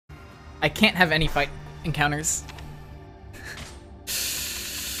I can't have any fight encounters.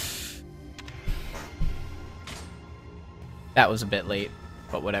 That was a bit late,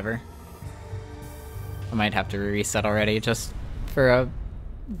 but whatever. I might have to reset already just for a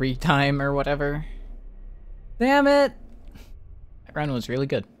retime or whatever. Damn it! That run was really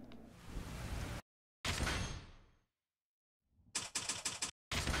good.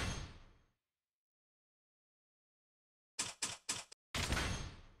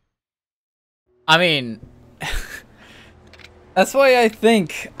 I mean, that's why I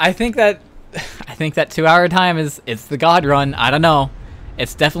think that 2-hour time it's the god run. I don't know.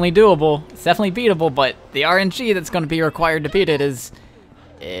 It's definitely doable. It's definitely beatable, but the RNG that's going to be required to beat it is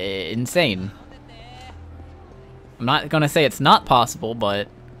insane. I'm not going to say it's not possible, but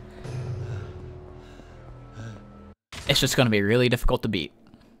it's just going to be really difficult to beat.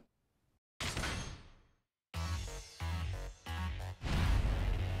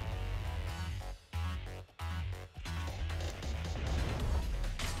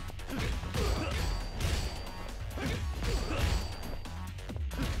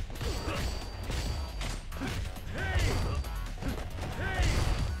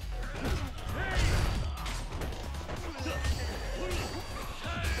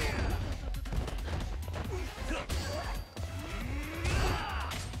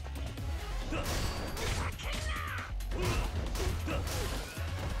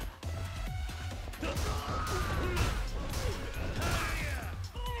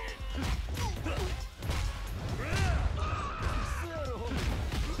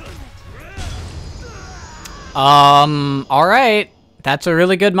 Alright. That's a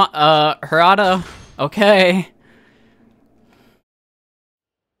really good Harada. Okay.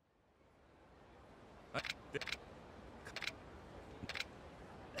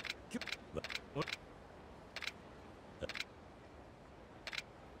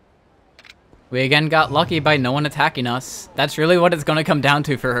 We again got lucky by no one attacking us. That's really what it's gonna come down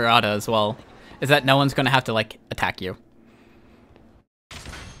to for Harada as well. Is that no one's gonna have to, like, attack you.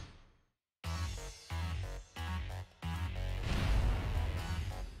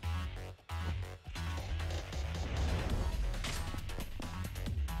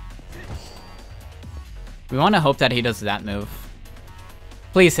 We want to hope that he does that move.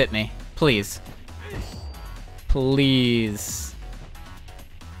 Please hit me. Please. Please.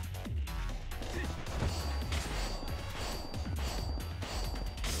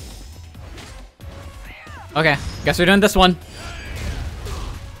 Okay, guess we're doing this one.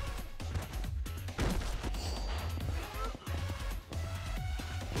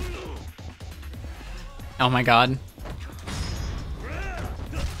 Oh my god.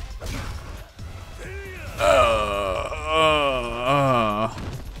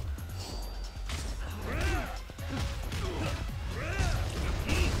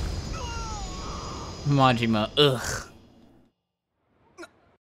 Majima, ugh.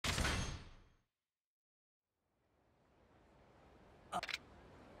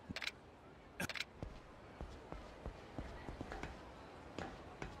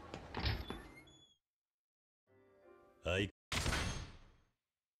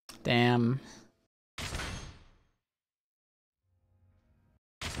 Damn.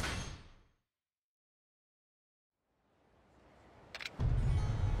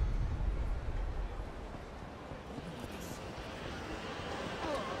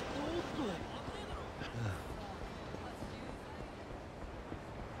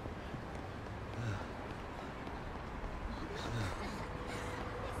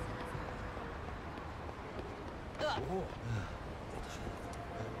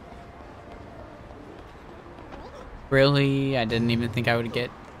 Really? I didn't even think I would get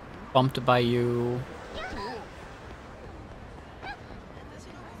bumped by you.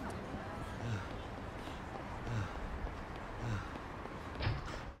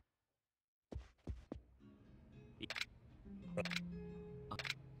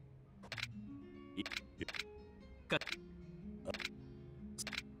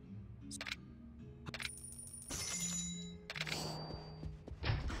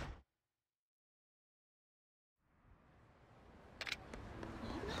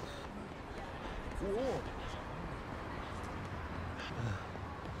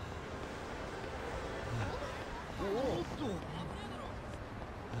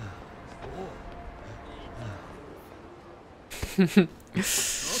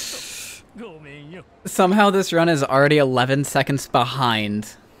 Somehow this run is already 11 seconds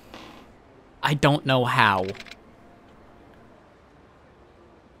behind. I don't know how.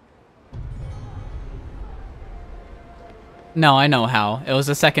 No, I know how. It was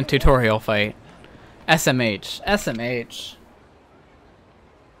a second tutorial fight. SMH. SMH.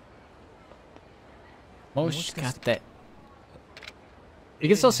 Moshikatte. You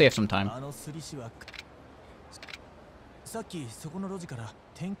can still save some time. さっきそこの路地から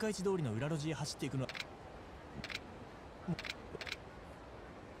天下一通りの裏路地へ走っていくの。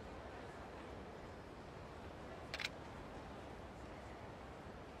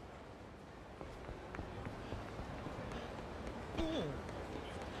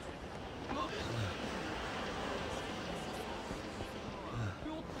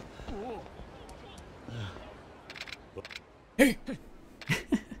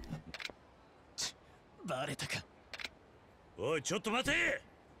バレたか。おい、ちょっと待て。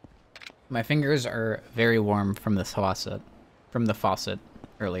 My fingers are very warm from this faucet, from the faucet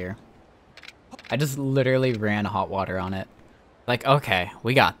earlier. I just literally ran hot water on it. Like, okay,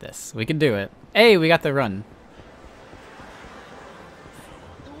 we got this. We can do it. Hey, we got the run.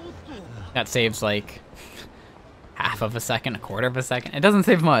 That saves like half of a second, a quarter of a second. It doesn't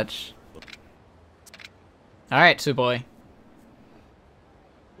save much. All right, Tsuboi.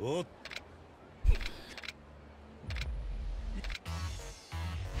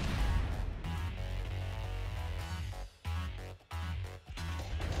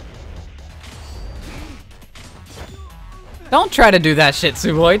 Don't try to do that shit,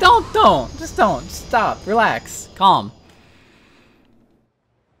 Tsuboi. Don't. Just don't. Stop. Relax. Calm.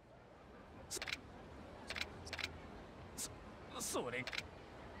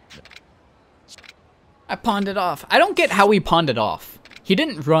 I pawned it off. I don't get how he pawned it off. He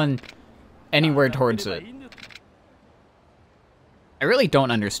didn't run anywhere towards it. I really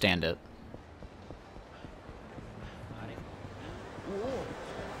don't understand it.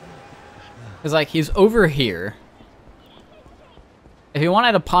 It's like, he's over here. If he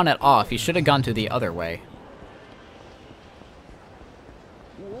wanted to pawn it off, he should have gone to the other way.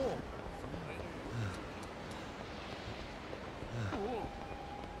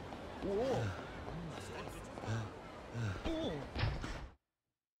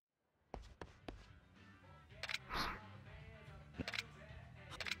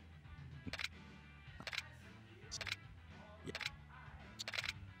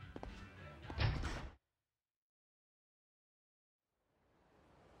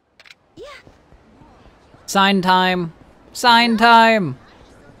 Sign time! Sign time!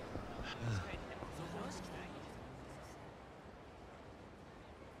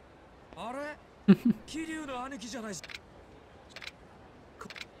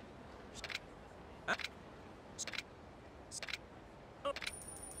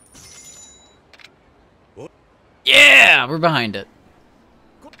 Yeah! We're behind it.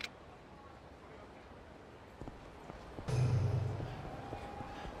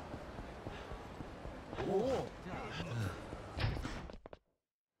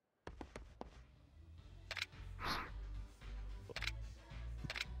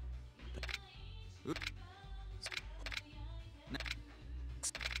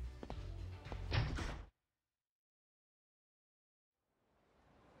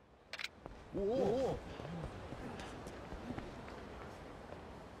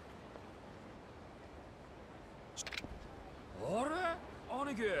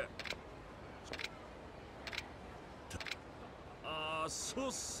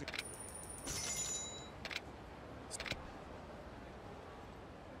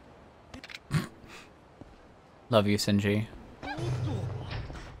 Love you, Shinji.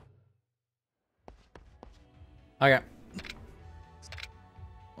 Okay.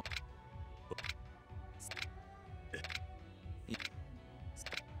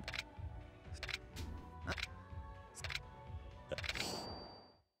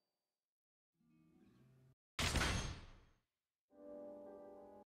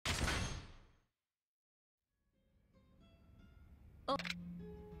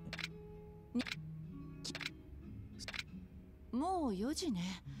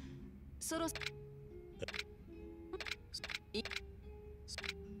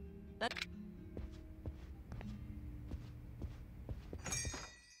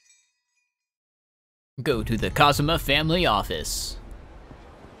 Go to the Kazuma family office.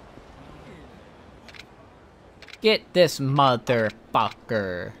 Get this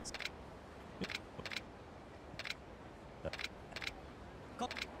motherfucker.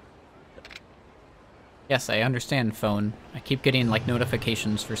 Yes, I understand, phone. I keep getting, like,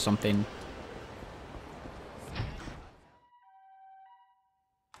 notifications for something.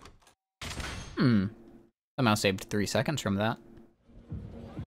 Somehow saved 3 seconds from that.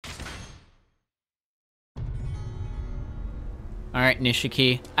 Alright,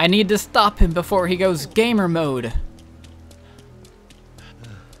 Nishiki. I need to stop him before he goes gamer mode.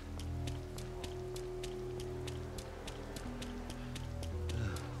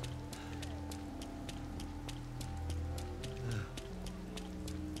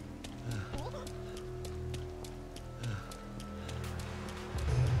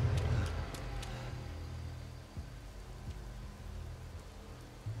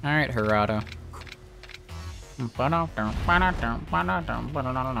 Alright, Hirado.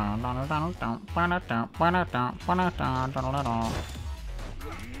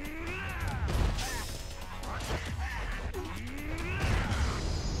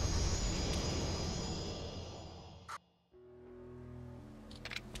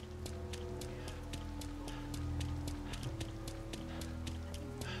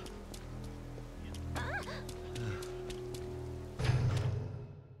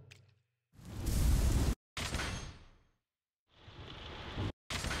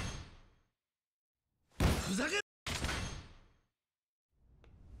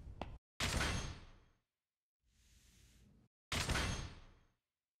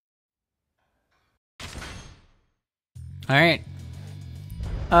 Alright.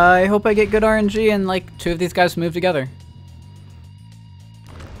 I hope I get good RNG and like 2 of these guys move together.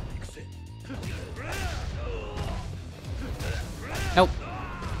 Nope.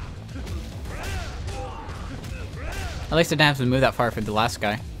 At least I didn't have to move that far for the last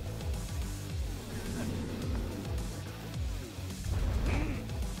guy.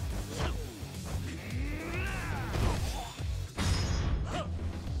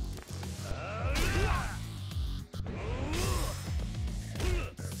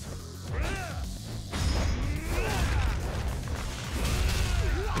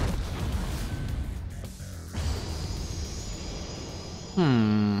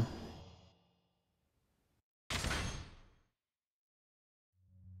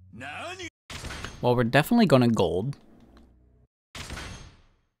 Well, we're definitely gonna gold.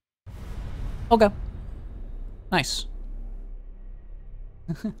 Okay. Nice.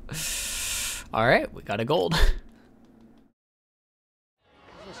 Alright, we got a gold.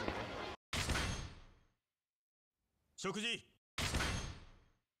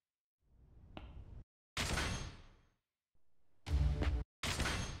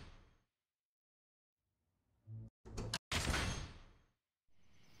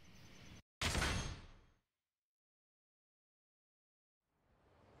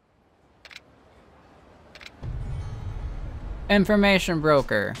 Information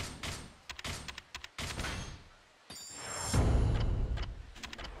broker.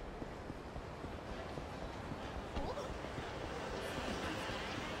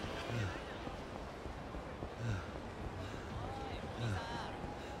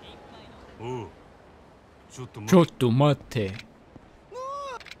 Chotto matte.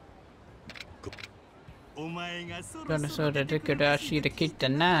 Gonna sort of Rikurashi the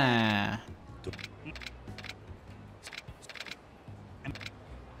Kitana.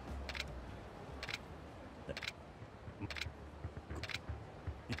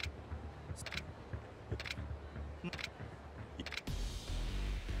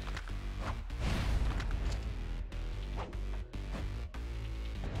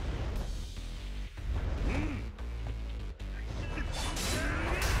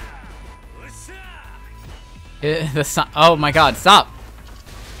 Oh my god, stop!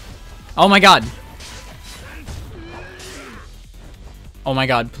 Oh my god! Oh my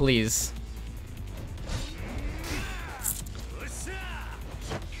god, please.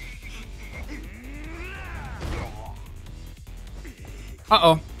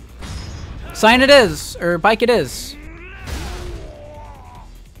 Uh-oh. Sign it is! Or bike it is.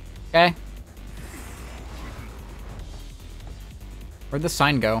 Okay. Where'd the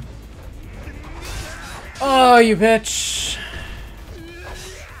sign go? Oh, you bitch.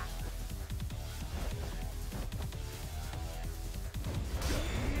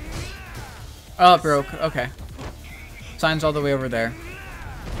 Oh, it broke. Okay. Sign's all the way over there.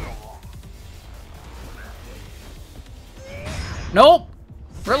 Nope.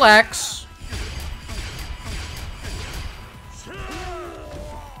 Relax.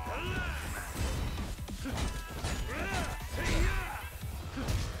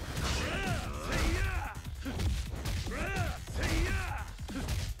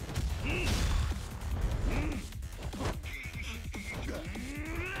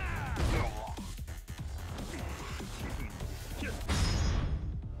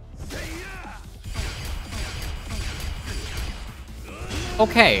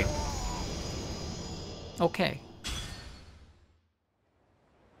 Okay. Okay.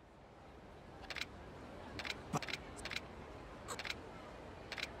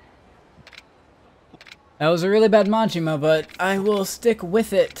 That was a really bad Majima, but I will stick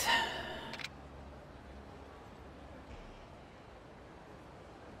with it.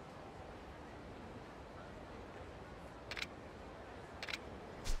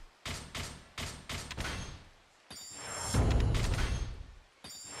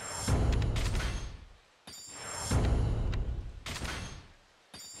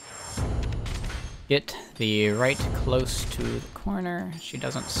 Get the right close to the corner. She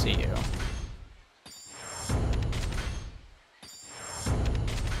doesn't see you.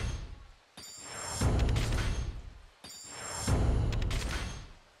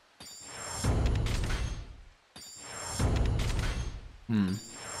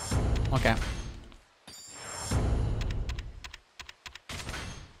 Okay.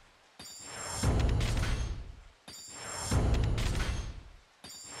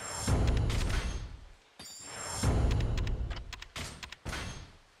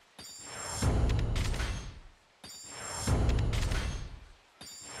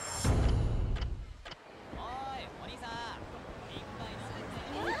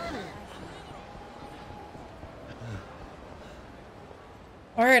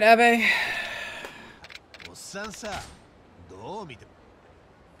 All right, Abe. おっさんさ、どう見ても。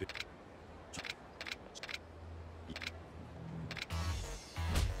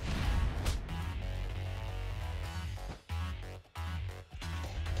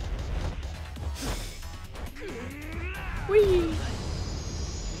Whee!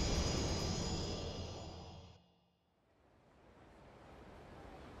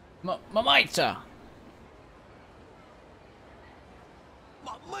 Mamaita!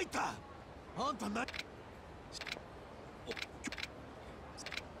 参った。あんたな。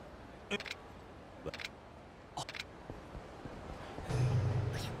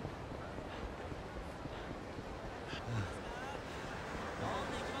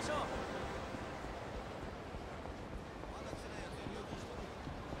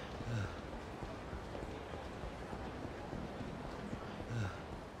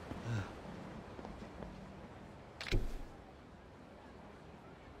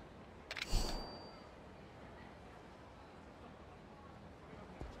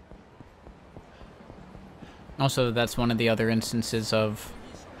Also, that's one of the other instances of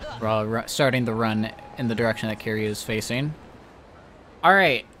starting the run in the direction that Kiryu is facing.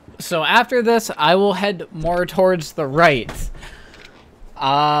 Alright, so after this, I will head more towards the right.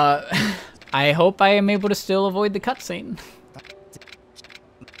 I hope I am able to still avoid the cutscene.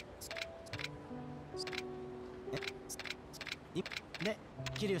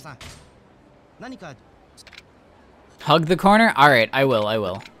 Hug the corner? Alright, I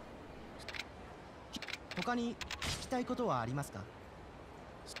will.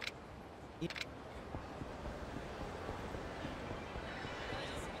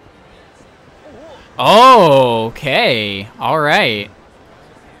 Oh, okay. Alright.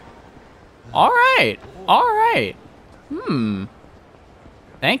 Alright.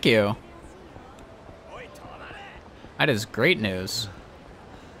 Thank you. That is great news.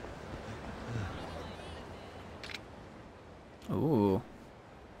 Ooh.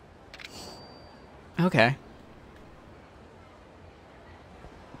 Okay.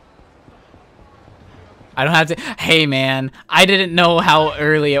 I don't have to. Hey, man. I didn't know how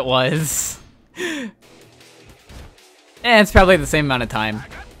early it was. It's probably the same amount of time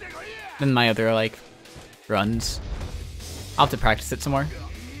than my other, like, runs. I'll have to practice it some more.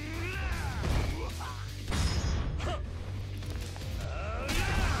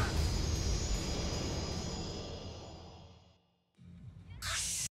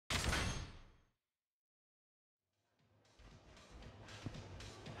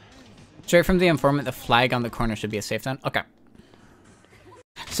 Straight from the informant, the flag on the corner should be a safe zone. Okay.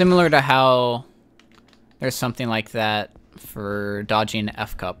 Similar to how there's something like that for dodging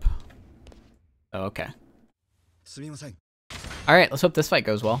F cup. Oh, okay. Alright, let's hope this fight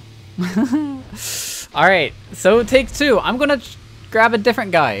goes well. Alright, so take two. I'm gonna grab a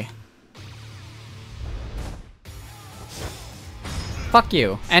different guy. Fuck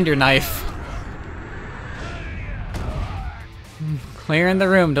you, and your knife. Clearing the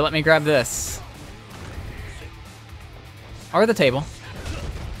room to let me grab this. Or the table.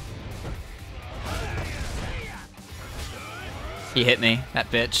 He hit me,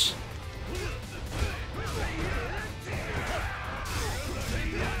 that bitch.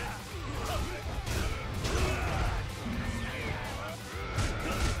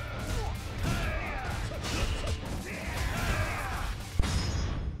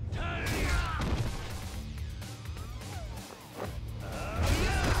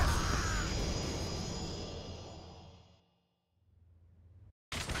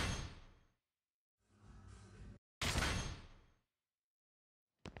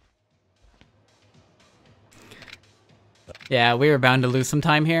 Yeah, we were bound to lose some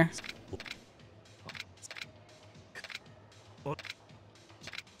time here.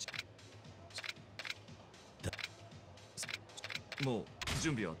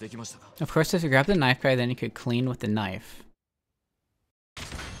 Of course, if you grab the knife guy, then you could clean with the knife.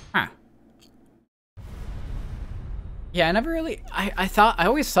 Huh. Yeah, I never really... I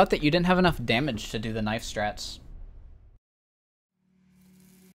always thought that you didn't have enough damage to do the knife strats.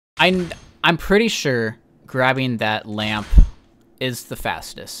 I'm pretty sure grabbing that lamp is the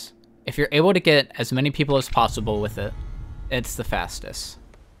fastest. If you're able to get as many people as possible with it, it's the fastest.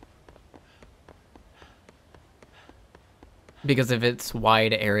 Because of its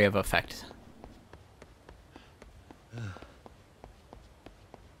wide area of effect.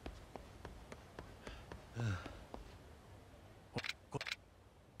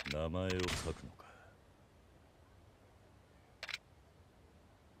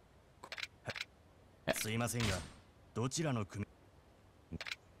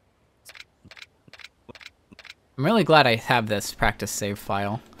 I'm really glad I have this practice save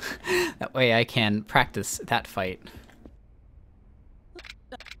file. That way I can practice that fight.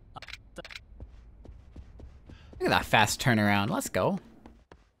 Look at that fast turnaround. Let's go.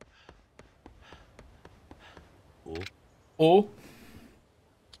 Oh.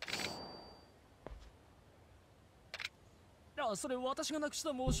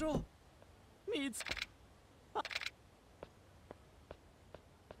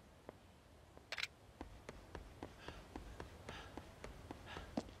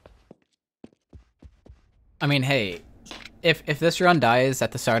 I mean, hey, if this run dies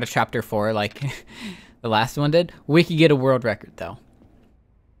at the start of chapter 4 like the last one did, we could get a world record though.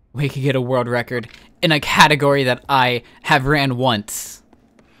 We could get a world record in a category that I have ran once.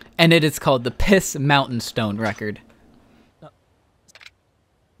 And it is called the Piss Mountain Stone record.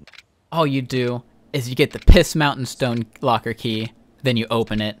 All you do is you get the Piss Mountain Stone locker key, then you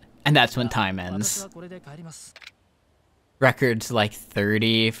open it, and that's when time ends. Record's like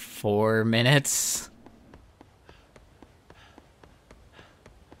 34 minutes.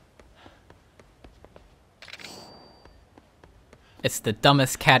 It's the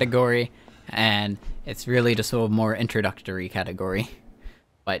dumbest category, and it's really just a more introductory category.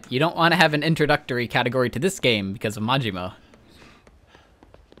 But you don't want to have an introductory category to this game because of Majima.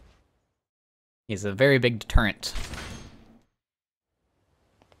 He's a very big deterrent.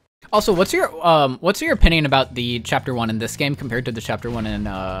 Also, what's your opinion about the Chapter 1 in this game compared to the Chapter 1 in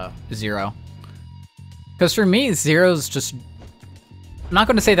 0? Because for me, 0's just... I'm not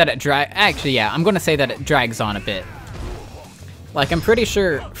going to say that it actually, yeah, I'm going to say that it drags on a bit. Like, I'm pretty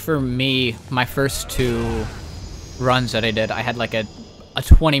sure for me, my first 2 runs that I did, I had like a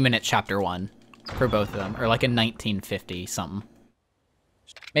 20-minute Chapter 1 for both of them, or like a 1950 something.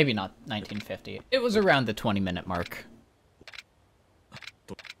 Maybe not 1950. It was around the 20-minute mark.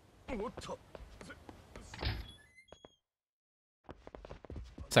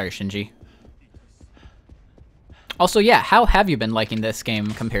 Sorry, Shinji. Also, yeah, how have you been liking this game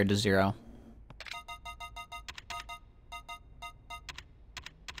compared to 0?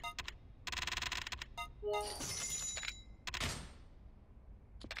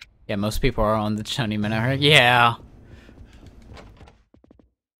 Yeah, most people are on the 20-minute. Yeah.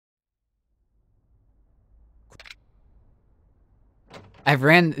 I've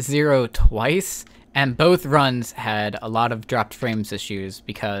ran 0 twice, and both runs had a lot of dropped frames issues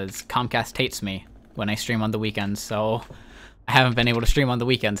because Comcast hates me when I stream on the weekends, so I haven't been able to stream on the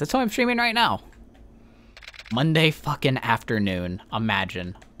weekends. That's why I'm streaming right now. Monday fucking afternoon.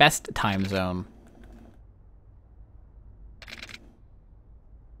 Imagine. Best time zone.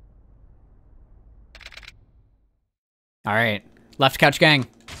 Alright. Left couch gang.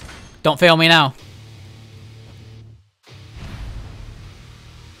 Don't fail me now.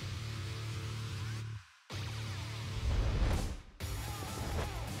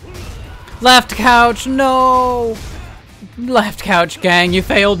 Left couch, no! Left couch gang, you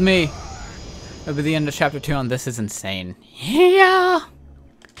failed me. It'll be the end of chapter 2 on this is insane. Yeah!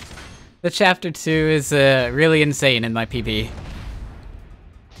 The chapter 2 is really insane in my PP.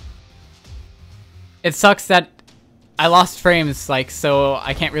 It sucks that I lost frames, like, so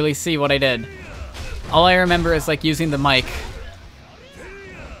I can't really see what I did. All I remember is, like, using the mic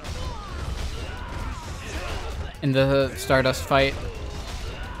in the Stardust fight.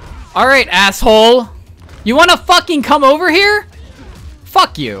 Alright, asshole! You wanna fucking come over here?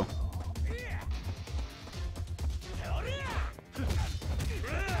 Fuck you.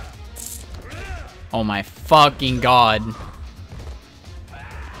 Oh my fucking god.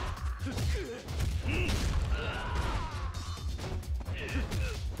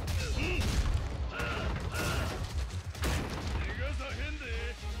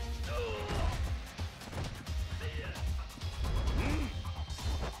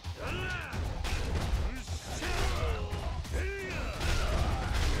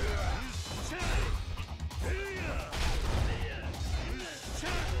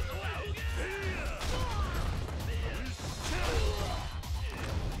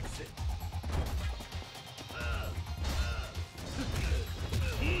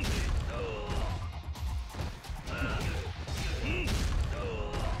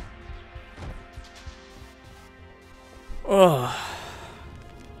 Ugh.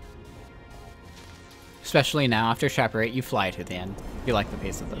 Especially now, after Chapter 8, you fly to the end. If you like the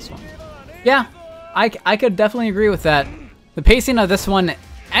pace of this one. Yeah, I could definitely agree with that. The pacing of this one,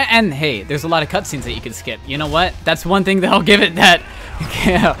 and hey, there's a lot of cutscenes that you could skip. You know what? That's one thing that I'll give it that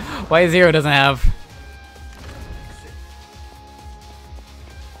Y0 doesn't have.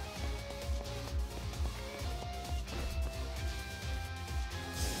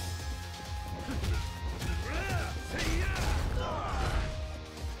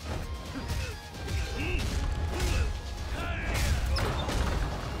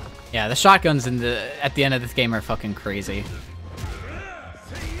 Yeah, the shotguns at the end of this game are fucking crazy.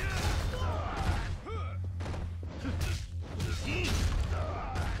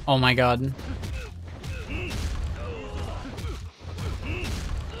 Oh my god.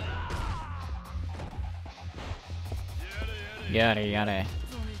 Yada yada.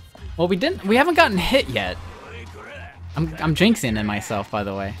 Well, we haven't gotten hit yet. I'm jinxing it myself, by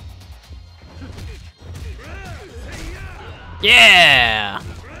the way. Yeah!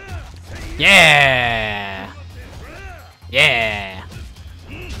 Yeah! Yeah!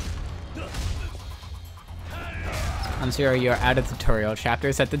 On Zero, you're out of tutorial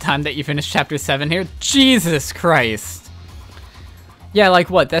chapters at the time that you finish chapter 7 here? Jesus Christ! Yeah,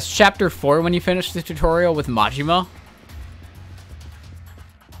 like what? That's chapter 4 when you finish the tutorial with Majima?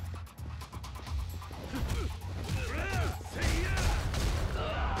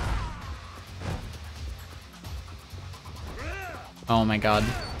 Oh my god.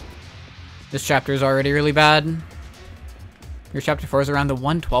 This chapter is already really bad. Your chapter 4 is around the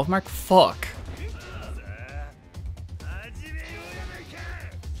 112 mark? Fuck.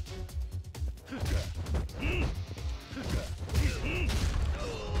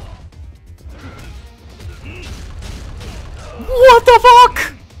 What the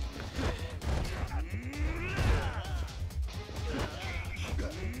fuck?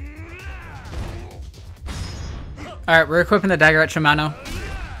 Alright, we're equipping the dagger at Shimano.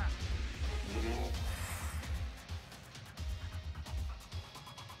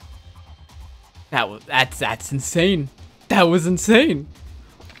 That's insane. That was insane.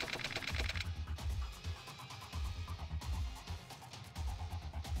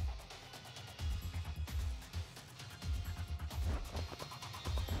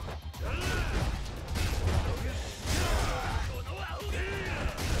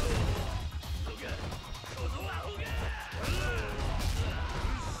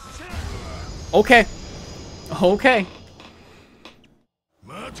 Okay. Okay.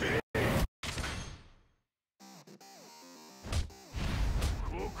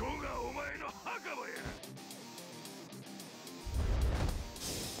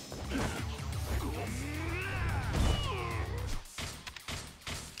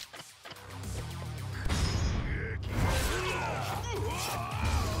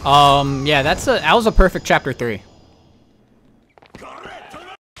 Yeah, that was a perfect chapter 3.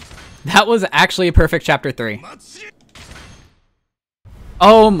 That was actually a perfect chapter 3.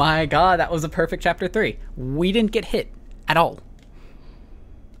 Oh my god, that was a perfect chapter 3. We didn't get hit at all.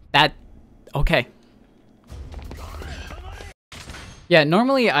 Okay. Yeah,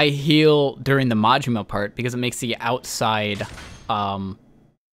 normally I heal during the Majima part because it makes the outside a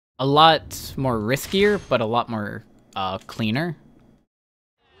lot more riskier, but a lot more cleaner.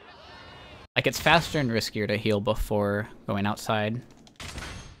 Like, it's faster and riskier to heal before going outside.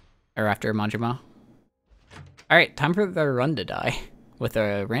 Or after Majima. Alright, time for the run to die. With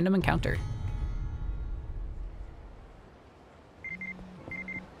a random encounter.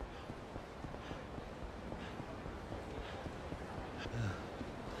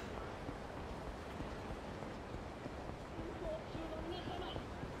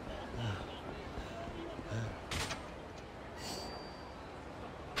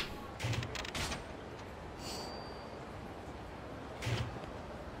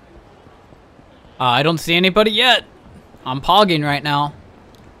 I don't see anybody yet. I'm pogging right now.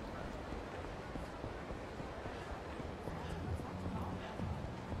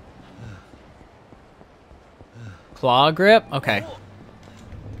 Claw grip? Okay.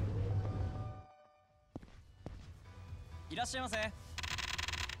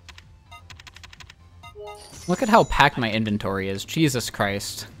 Look at how packed my inventory is. Jesus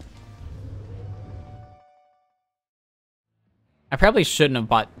Christ. I probably shouldn't have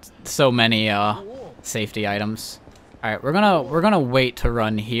bought so many safety items. Alright, we're gonna wait to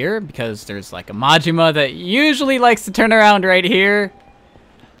run here because there's like a Majima that usually likes to turn around right here.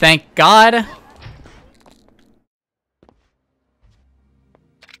 Thank God.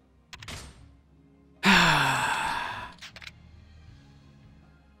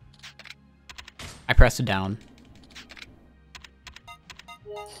 I pressed it down.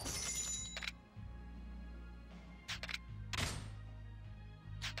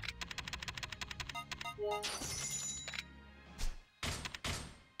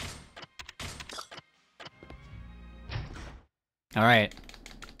 Alright.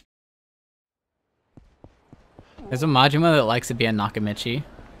 There's a Majima that likes to be a Nakamichi.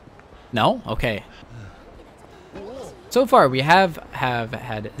 No? Okay. So far, we have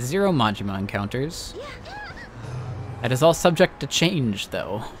had 0 Majima encounters. That is all subject to change,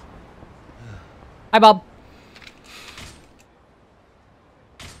 though. Hi, Bob.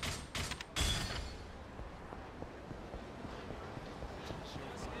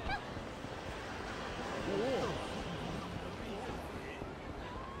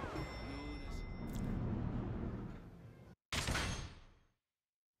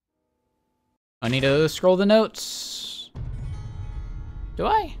 I need to scroll the notes. Do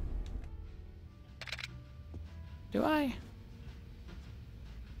I? Do I?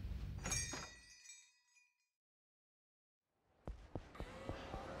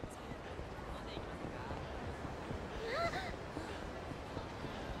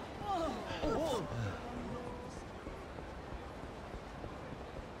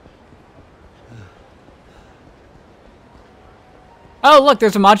 Oh, look,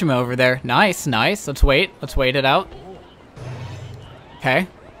 there's a Majima over there. Nice, nice. Let's wait. Let's wait it out. Okay.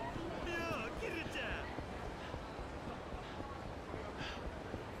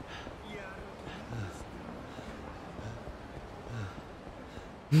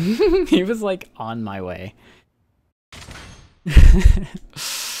 He was like on my way.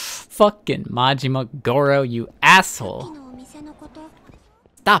 Fucking Majima Goro, you asshole.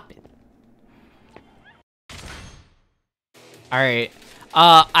 Stop it. Alright.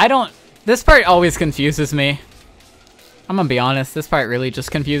 This part always confuses me. I'm gonna be honest, this part really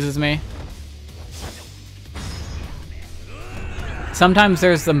just confuses me. Sometimes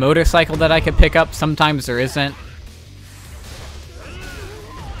there's the motorcycle that I could pick up, sometimes there isn't.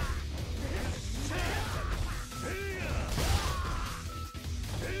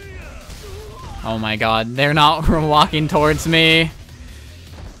 Oh my god, they're not walking towards me.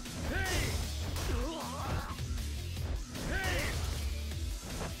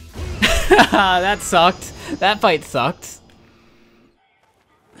 That sucked. That fight sucked.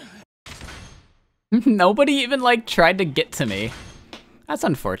 Nobody even, like, tried to get to me. That's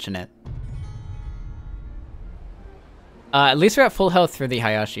unfortunate. At least we're at full health for the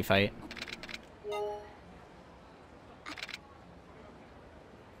Hayashi fight.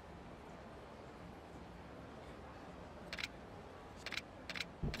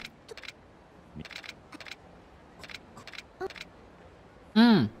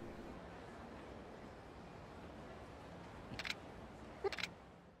 Hmm.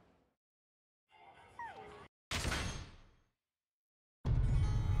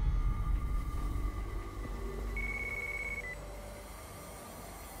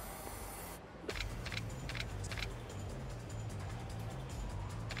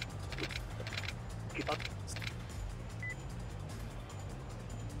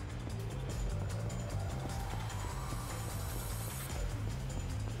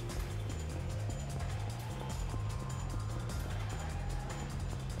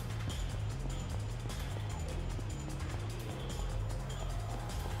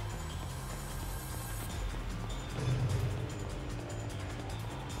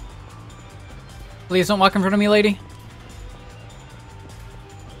 Please don't walk in front of me, lady.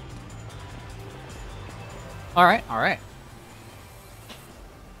 Alright, alright.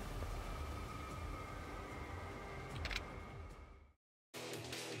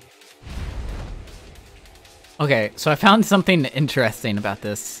 Okay, so I found something interesting about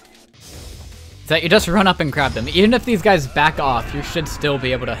this. Is that you just run up and grab them. Even if these guys back off, you should still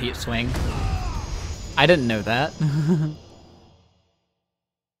be able to heat swing. I didn't know that.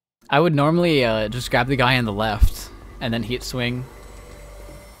 I would normally just grab the guy on the left and then heat swing.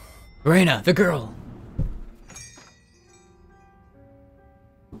 Reina, the girl!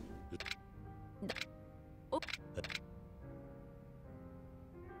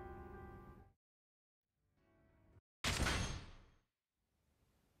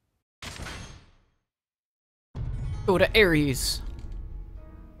 Go to Ares.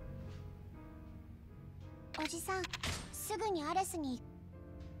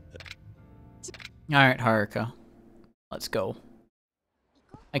 Alright, Haruka. Let's go.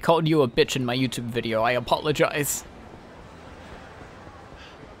 I called you a bitch in my YouTube video. I apologize.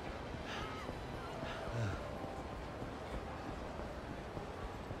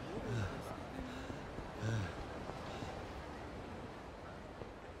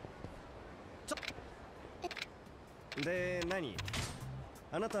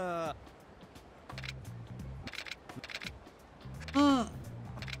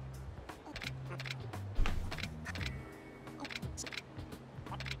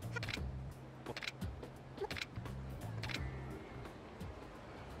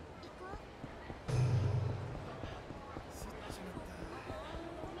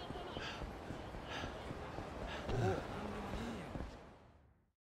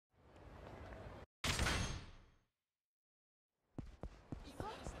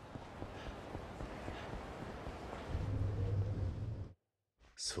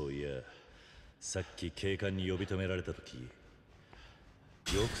 そういや、さっき警官に呼び止められた時、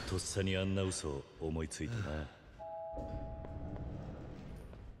よくとっさにあんな嘘を思いついたな。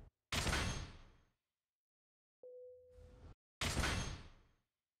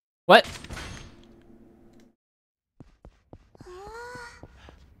What?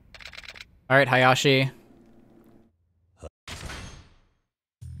 Alright, Hayashi.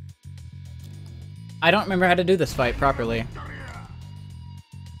 I don't remember how to do this fight properly.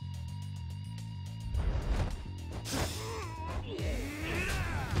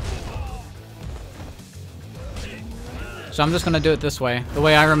 So I'm just gonna do it this way, the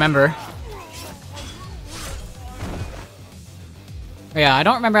way I remember. Yeah, I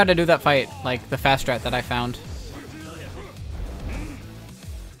don't remember how to do that fight, like the fast strat that I found.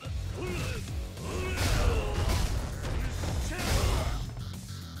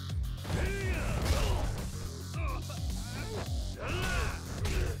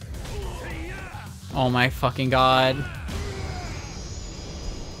 Oh my fucking god.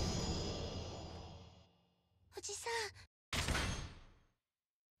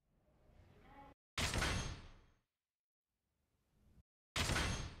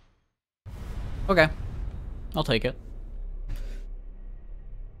 Okay. I'll take it.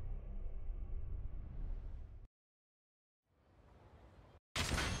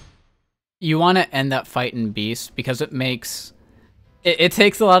 You want to end that fight in Beast because it makes... It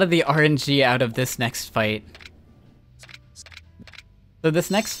takes a lot of the RNG out of this next fight. So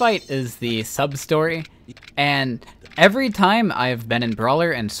this next fight is the sub-story, and every time I've been in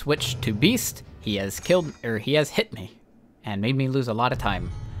Brawler and switched to Beast, he has hit me, and made me lose a lot of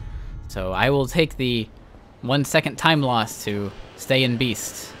time. So I will take the 1 second time loss to stay in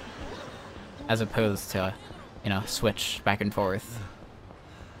Beast, as opposed to, you know, switch back and forth.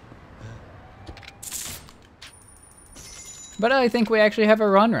 But I think we actually have a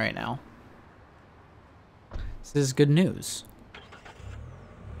run right now. This is good news.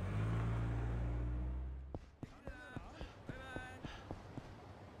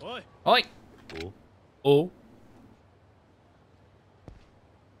 Oi! Oi! Oh.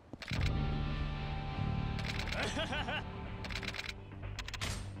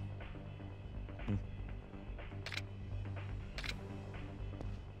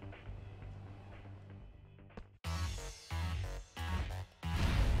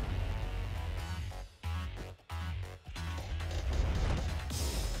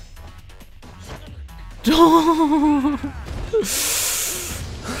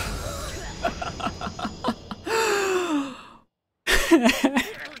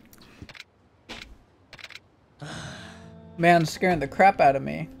 Man, scaring the crap out of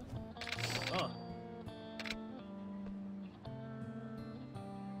me.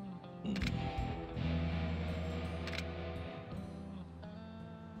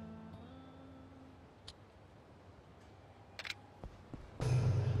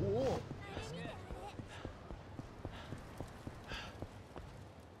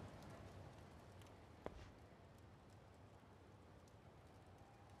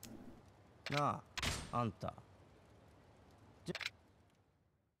 Na, anta.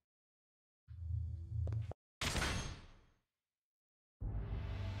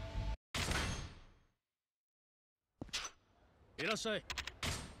 Irashai.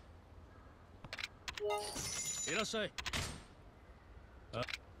 Irashai.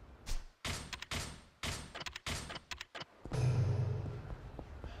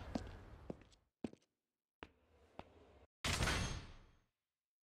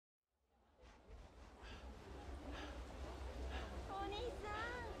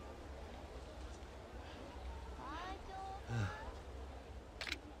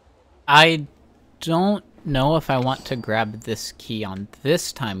 I don't know if I want to grab this key on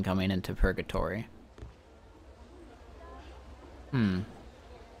this time coming into Purgatory.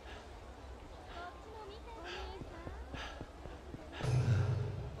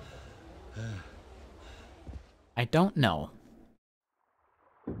 I don't know.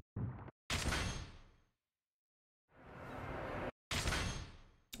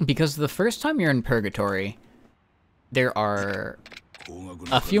 Because the first time you're in Purgatory, there are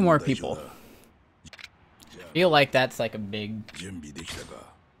a few more people. I feel like that's like a big...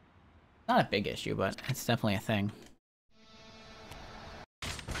 Not a big issue, but it's definitely a thing.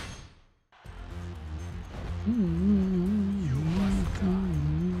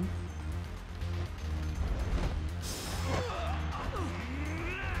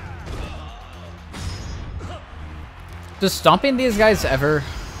 Does stomping these guys ever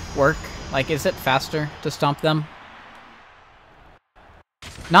work? Like, is it faster to stomp them?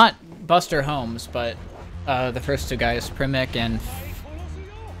 Not Buster Holmes, but the first two guys, Primic and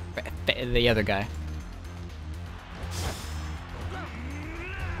The other guy.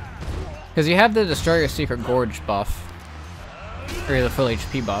 Because you have the Destroy Your Secret Gorge buff. Or the full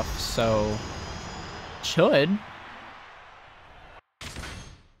HP buff, so... Should.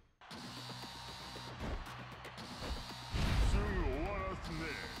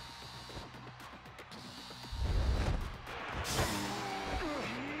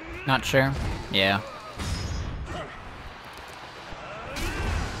 Not sure. Yeah.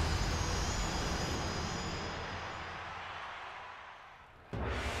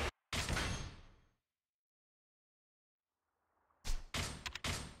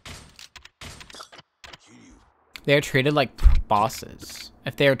 They are treated like bosses.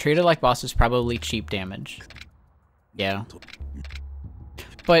 If they are treated like bosses, probably cheap damage. Yeah.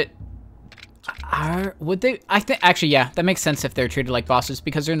 But would they? I think actually, yeah, that makes sense if they're treated like bosses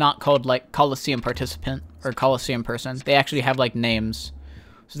because they're not called like Coliseum Participant or Coliseum Person. They actually have like names,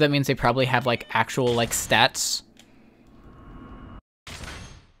 so that means they probably have like actual like stats.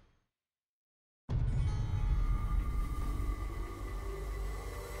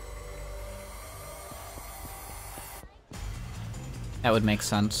 That would make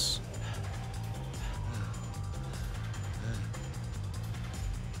sense.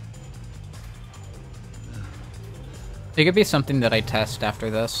 It could be something that I test after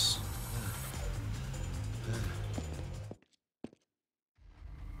this.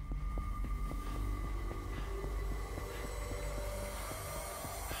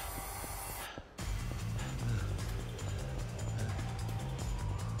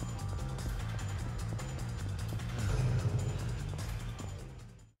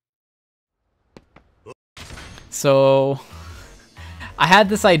 So, I had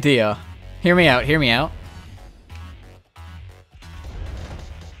this idea. Hear me out, hear me out.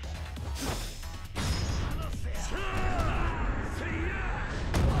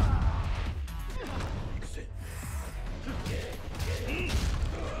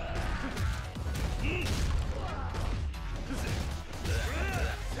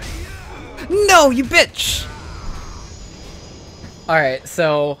 No, you bitch! Alright,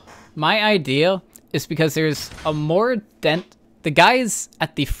 so my idea is because there's a more the guys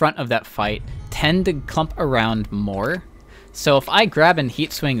at the front of that fight tend to clump around more. So if I grab and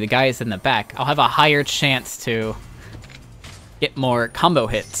heat swing the guys in the back, I'll have a higher chance to get more combo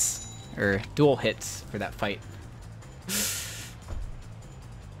hits or dual hits for that fight.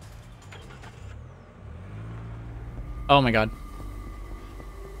 Oh my god.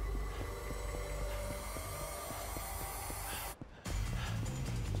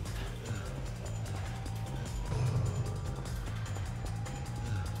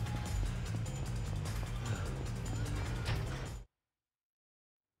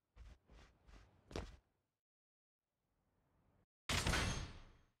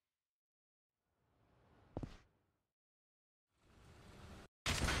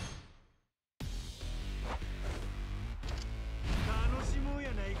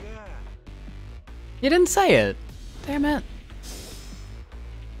 You didn't say it. Damn it.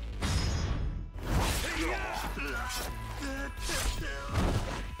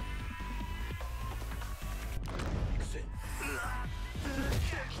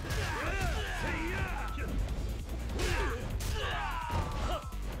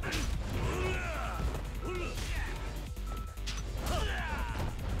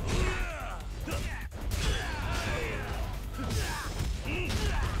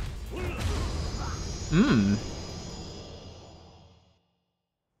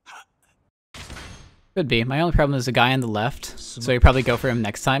 Could be. My only problem is the guy on the left, so you probably go for him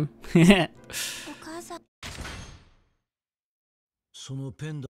next time.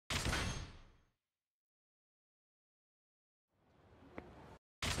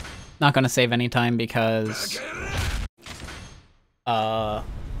 Not gonna save any time because... Why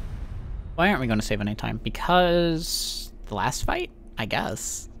aren't we gonna save any time? Because... the last fight? I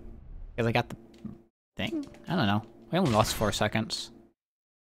guess. Because I got the thing? I don't know. We only lost 4 seconds.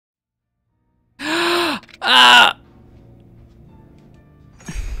 Ah!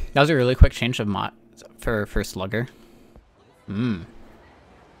 That was a really quick change of mod for Slugger. I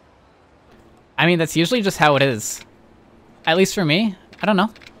mean, that's usually just how it is. At least for me. I don't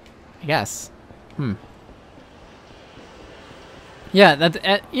know. I guess. Yeah,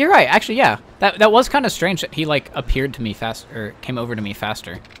 that you're right. Actually, yeah. That was kind of strange that he like appeared to me fast or came over to me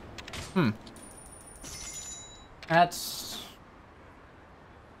faster. That's...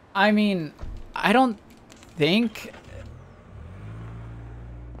 I mean, I don't think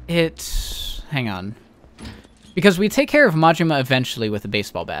it... Hang on. Because we take care of Majima eventually with a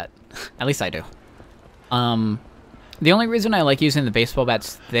baseball bat. At least I do. The only reason I like using the baseball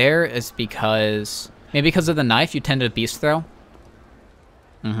bats there is because... maybe because of the knife, you tend to beast throw.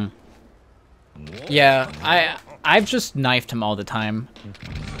 Yeah, I've just knifed him all the time.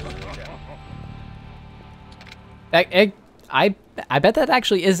 I bet that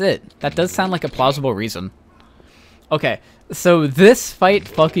actually is it. That does sound like a plausible reason. Okay, so this fight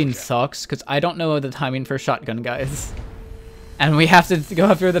fucking sucks, because I don't know the timing for shotgun guys. And we have to go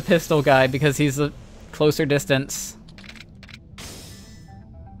after the pistol guy, because he's a closer distance.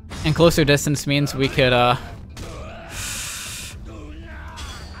 And closer distance means we could,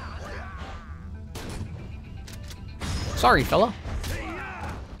 Sorry, fella.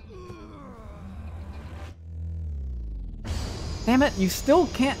 Damn it, you still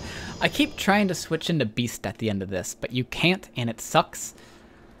can't... I keep trying to switch into Beast at the end of this, but you can't, and it sucks.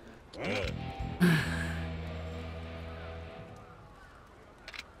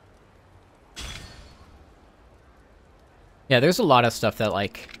 Yeah, there's a lot of stuff that,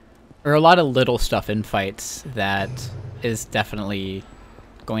 like... or a lot of little stuff in fights that is definitely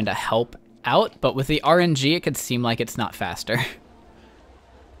going to help out, but with the RNG, it could seem like it's not faster.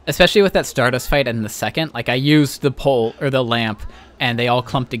 Especially with that Stardust fight in the second, like I used the pole, or the lamp, and they all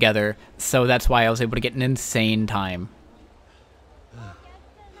clumped together, so that's why I was able to get an insane time.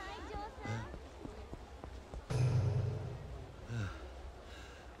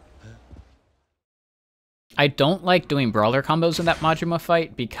 I don't like doing brawler combos in that Majima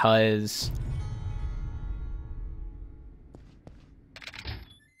fight because...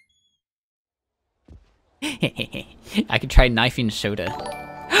 I could try knifing Shota.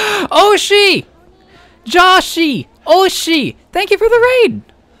 Oshi! Joshi! Oshi! Thank you for the raid!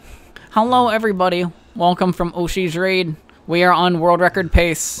 Hello everybody. Welcome from Oshi's raid. We are on world record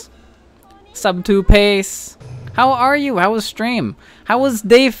pace. Sub 2 pace. How are you? How was stream? How was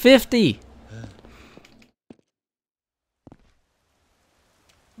day 50?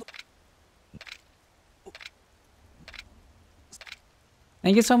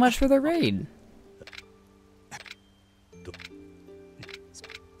 Thank you so much for the raid.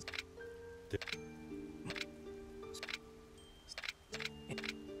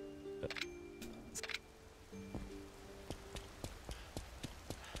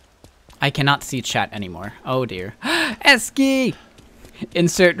 I cannot see chat anymore. Oh dear. Eski!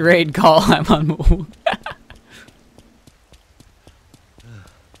 Insert raid call. I'm on move.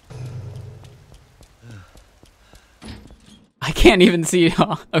 I can't even see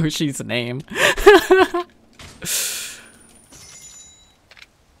Oshi's name.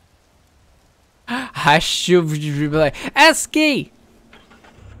 Eski!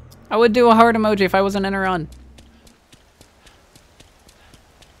 I would do a heart emoji if I wasn't in a run.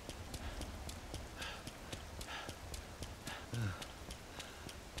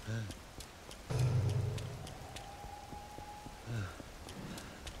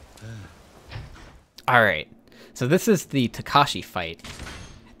 Alright, so this is the Takashi fight.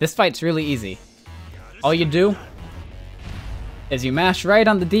 This fight's really easy. All you do is you mash right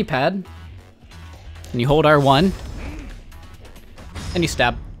on the D-pad, and you hold R1, and you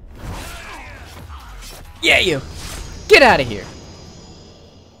stab. Yeah, you! Get out of here!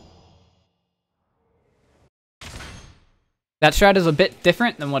 That strat is a bit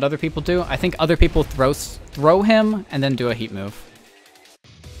different than what other people do. I think other people throw him and then do a heat move.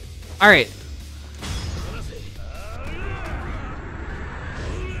 Alright.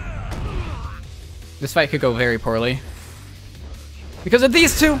 This fight could go very poorly. Because of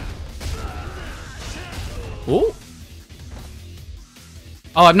these two! Ooh.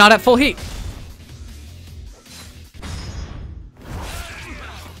 Oh, I'm not at full heat.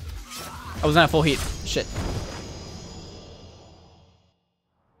 I was not at full heat. Shit.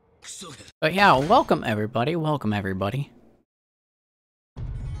 But yeah, welcome everybody. Welcome everybody.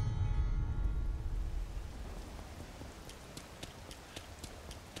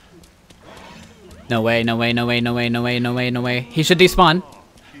 No way, no way, no way, no way, no way, no way, no way. He should despawn.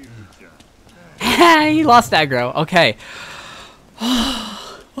 He lost aggro. Okay.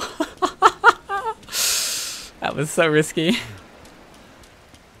 That was so risky.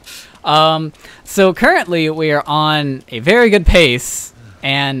 So currently we are on a very good pace,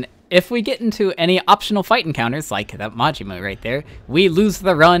 and if we get into any optional fight encounters, like that Majima right there, we lose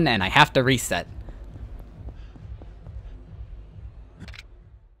the run and I have to reset.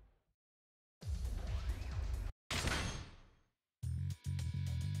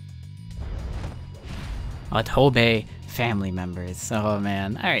 Otobei family members. Oh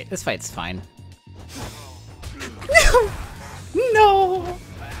man. Alright, this fight's fine. No!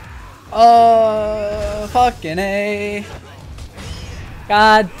 Fucking A.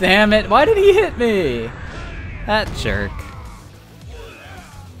 God damn it. Why did he hit me? That jerk.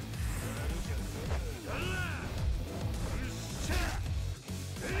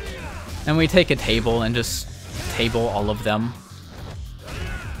 And we take a table and just table all of them.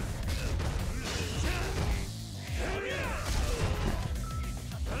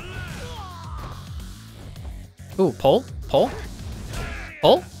 Ooh, pull? Pull?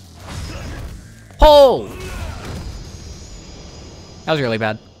 Pull? Pull! That was really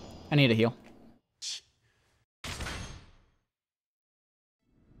bad. I need a heal.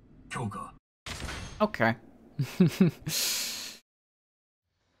 Okay.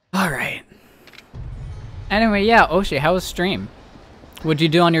 Alright. Anyway, yeah, Oshi, how was stream? What'd you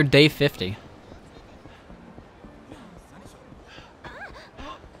do on your day 50?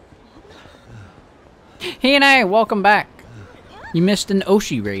 Hina, welcome back. You missed an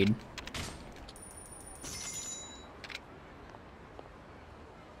Oshi raid.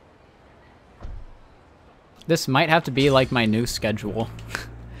 This might have to be like my new schedule.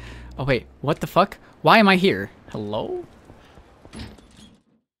 Oh wait, what the fuck? Why am I here? Hello?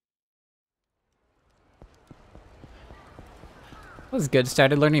 That was good.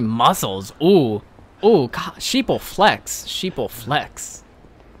 Started learning muscles. Ooh. Ooh, God. Sheeple flex. Sheeple flex.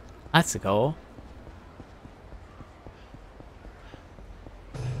 Let's go.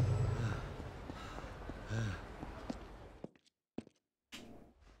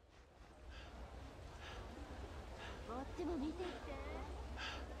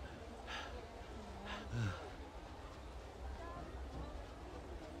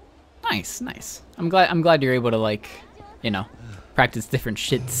 Nice, nice. I'm glad you're able to, like, you know, practice different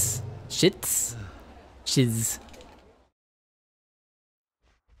shits. Shits? Shiz.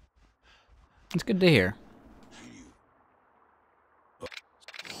 It's good to hear.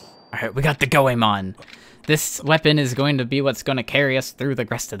 Alright, we got the Goemon. This weapon is going to be what's going to carry us through the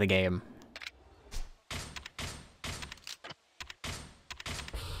rest of the game.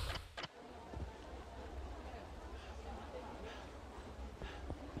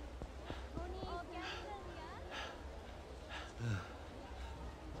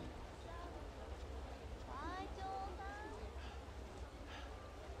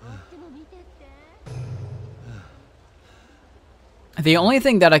 The only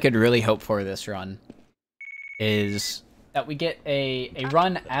thing that I could really hope for this run is that we get a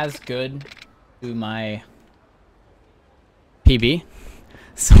run as good to my PB.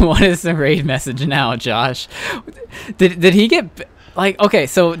 So what is the raid message now, Josh? Did he get, like, okay,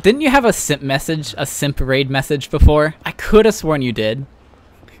 so didn't you have a simp message, a simp raid message before? I could have sworn you did.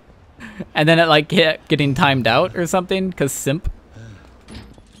 And then it like getting timed out or something, cause simp.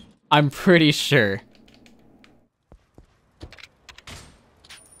 I'm pretty sure.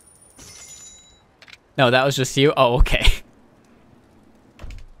 No, that was just you? Oh, okay.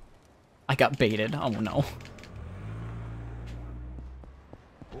 I got baited. Oh, no.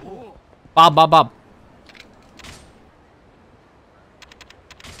 Bob, Bob, Bob.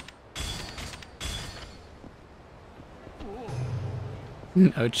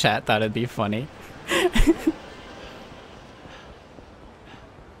 No, chat thought it'd be funny.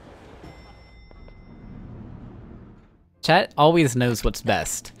 Chat always knows what's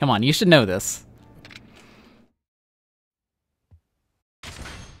best. Come on, you should know this.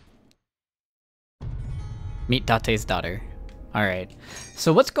 Meet Date's daughter. Alright.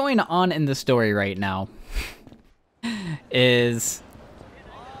 So what's going on in the story right now is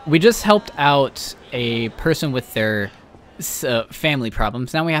we just helped out a person with their family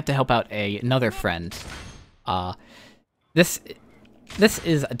problems. Now we have to help out another friend. This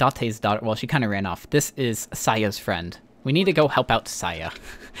is Date's daughter. Well, she kind of ran off. This is Saya's friend. We need to go help out Saya.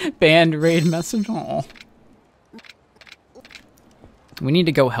 Banned raid message. Aww. We need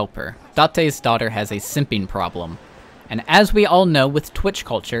to go help her. Date's daughter has a simping problem. And as we all know with Twitch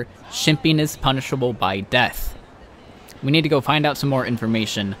culture, simping is punishable by death. We need to go find out some more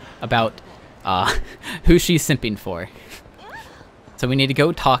information about who she's simping for. So we need to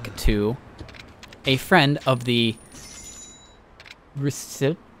go talk to a friend of the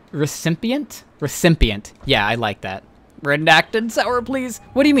recipient? Recipient. Yeah, I like that. Redacted sour, please?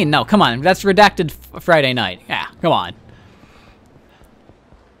 What do you mean? No, come on. That's redacted Friday night. Yeah, come on.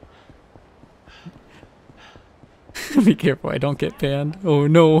 Be careful, I don't get banned. Oh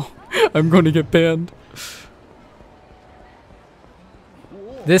no, I'm going to get banned.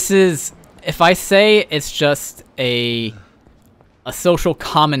 This is, if I say it's just a social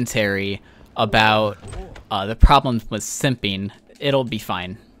commentary about the problems with simping, it'll be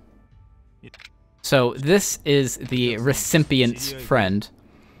fine. So this is the recipient's friend.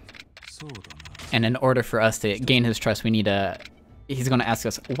 And in order for us to gain his trust, we need to he's going to ask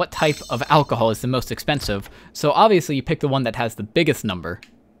us what type of alcohol is the most expensive. So obviously you pick the one that has the biggest number.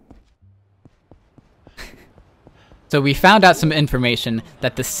 So we found out some information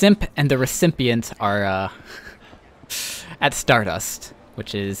that the simp and the recipient are at Stardust,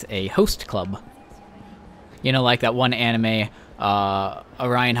 which is a host club. You know, like that one anime,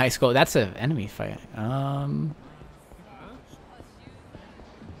 Orion High School. That's an enemy fight.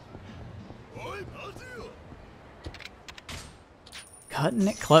 Cutting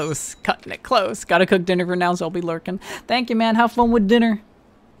it close. Cutting it close. Gotta cook dinner for now, so I'll be lurking. Thank you, man. Have fun with dinner.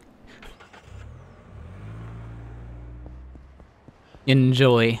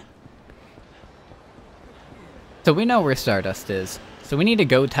 Enjoy. So we know where Stardust is. So we need to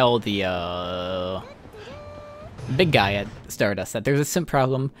go tell the big guy at Stardust that there's a simp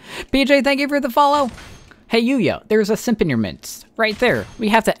problem. PJ, thank you for the follow. Hey Yuya, there's a simp in your midst. Right there. We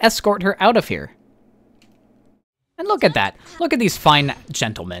have to escort her out of here. And look at that. Look at these fine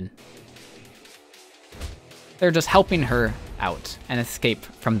gentlemen. They're just helping her out and escape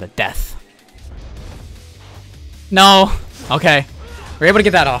from the death. No. Okay. We're able to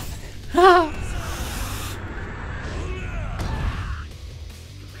get that off.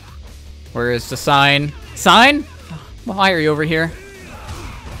 Where is the sign? Sign? Why are you over here?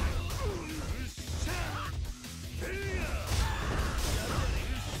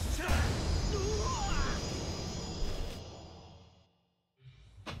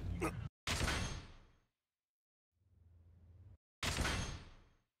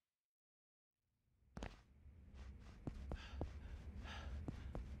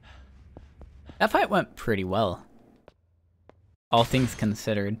 That fight went pretty well, all things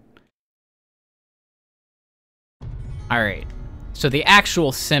considered. Alright, so the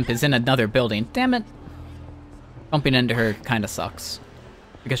actual simp is in another building. Damn it. Bumping into her kinda sucks,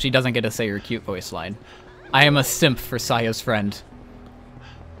 because she doesn't get to say her cute voice line. I am a simp for Saya's friend.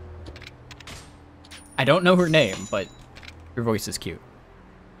 I don't know her name, but her voice is cute.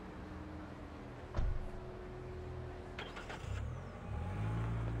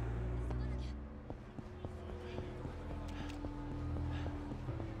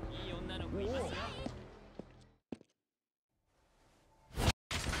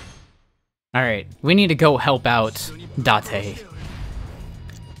 Alright, we need to go help out Date.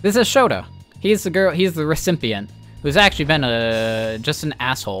 This is Shota. He's the recipient, who's actually been just an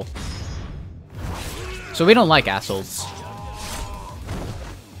asshole. So we don't like assholes.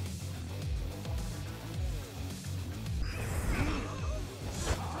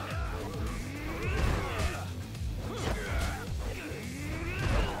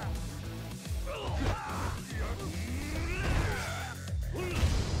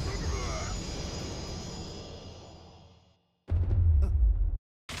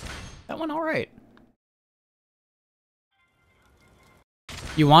 That went alright.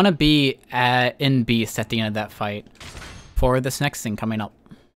 You want to be in Beast at the end of that fight for this next thing coming up.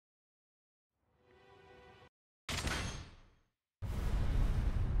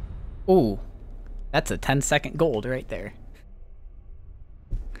 Ooh, that's a 10-second gold right there.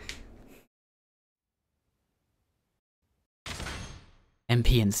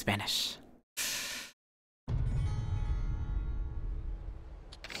 MP in Spanish.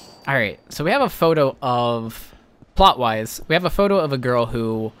 Alright, so we have a photo of, plot-wise, we have a photo of a girl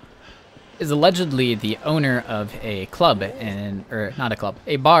who is allegedly the owner of a club in, or not a club,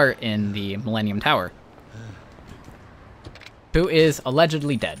 a bar in the Millennium Tower, who is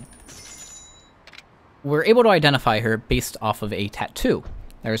allegedly dead. We're able to identify her based off of a tattoo.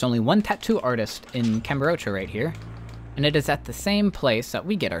 There's only one tattoo artist in Kamurocho right here, and it is at the same place that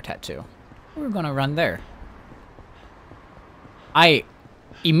we get our tattoo. We're gonna run there. I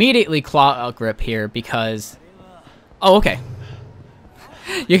immediately claw grip here because... Oh, okay.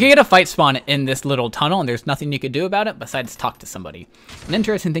 You can get a fight spawn in this little tunnel and there's nothing you could do about it besides talk to somebody. An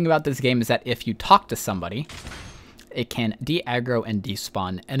interesting thing about this game is that if you talk to somebody, it can de-aggro and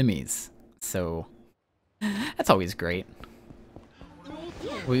despawn enemies. So, that's always great.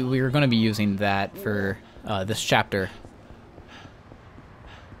 We were going to be using that for this chapter.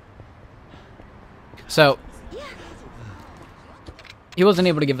 So, he wasn't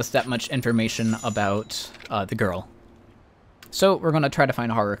able to give us that much information about the girl. So we're going to try to find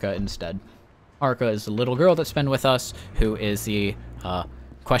Haruka instead. Haruka is the little girl that's been with us, who is the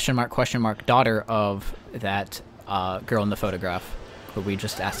question mark daughter of that girl in the photograph who we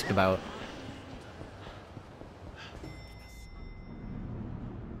just asked about.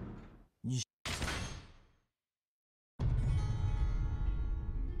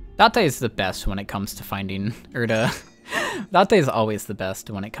 Date is the best when it comes to finding, or to... Date is always the best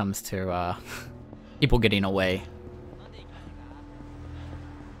when it comes to people getting away.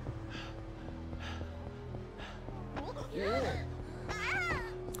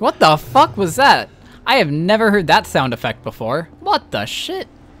 What the fuck was that? I have never heard that sound effect before. What the shit?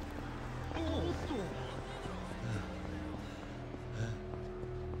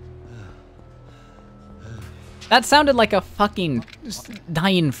 That sounded like a fucking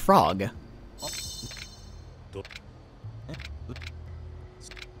dying frog.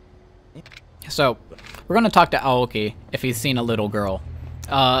 So, we're gonna talk to Aoki if he's seen a little girl.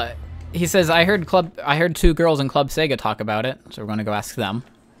 He says, I heard 2 girls in Club Sega talk about it, so we're gonna go ask them.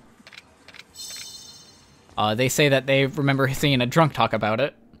 They say that they remember seeing a drunk talk about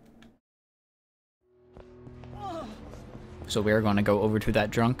it. So we're gonna go over to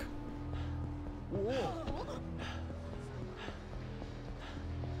that drunk.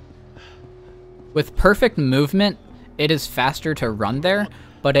 With perfect movement, it is faster to run there,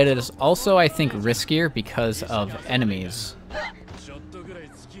 but it is also, I think, riskier because of enemies.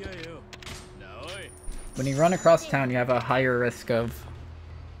 When you run across town, you have a higher risk of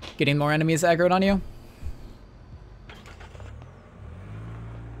getting more enemies aggroed on you.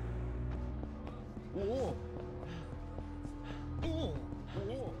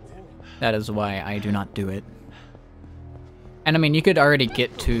 That is why I do not do it. And I mean, you could already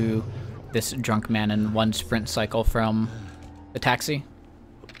get to this drunk man in 1 sprint cycle from the taxi.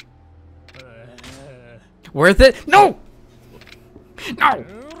 Worth it? No! No!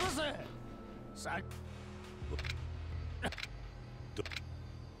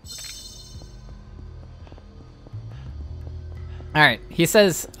 Alright, he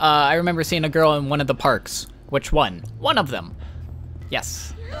says, I remember seeing a girl in one of the parks. Which one? One of them!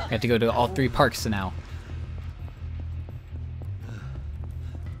 Yes. I have to go to all 3 parks now.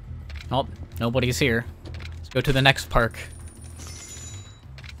 Oh, nobody's here. Let's go to the next park.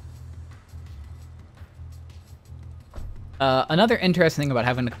 Another interesting thing about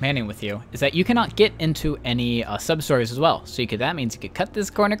having a companion with you is that you cannot get into any sub-stories as well. So that means you could cut this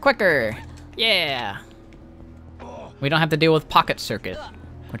corner quicker. Yeah! We don't have to deal with Pocket Circuit,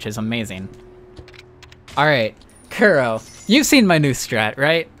 which is amazing. Alright, Kuro, you've seen my new strat,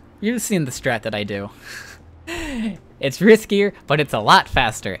 right? You've seen the strat that I do. It's riskier, but it's a lot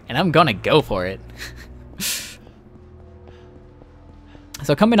faster, and I'm gonna go for it.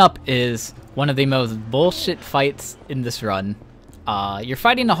 So coming up is one of the most bullshit fights in this run. You're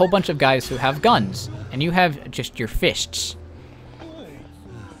fighting a whole bunch of guys who have guns, and you have just your fists.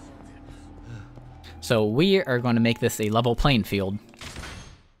 So we are going to make this a level playing field.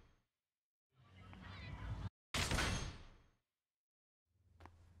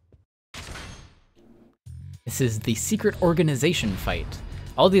 This is the secret organization fight.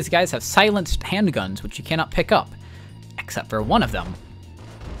 All these guys have silenced handguns, which you cannot pick up, except for one of them.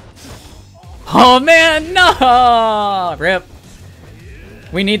 Oh man, no! Rip.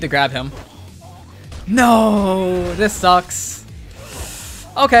 We need to grab him. No, this sucks.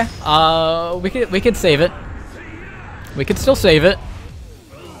 Okay, we could save it. We could still save it.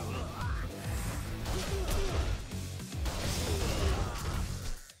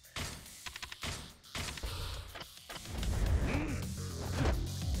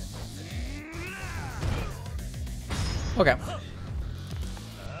 Okay.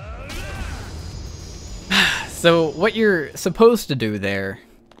 So what you're supposed to do there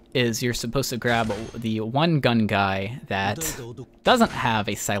is you're supposed to grab the one gun guy that doesn't have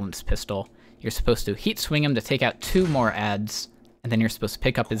a silenced pistol. You're supposed to heat swing him to take out 2 more ads, and then you're supposed to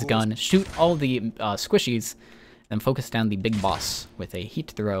pick up his gun, shoot all the squishies, then focus down the big boss with a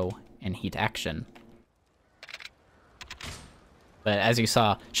heat throw and heat action. But as you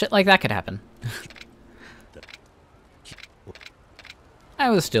saw, shit like that could happen. I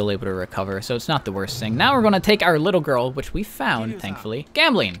was still able to recover, so it's not the worst thing. Now we're going to take our little girl, which we found, thankfully.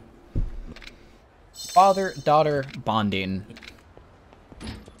 Gambling! Father-daughter bonding.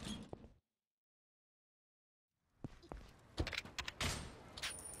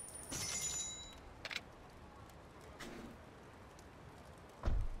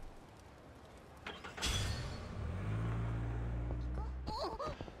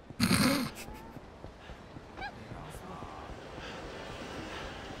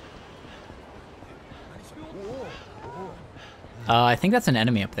 I think that's an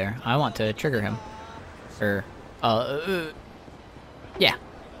enemy up there. I want to trigger him. Or, yeah.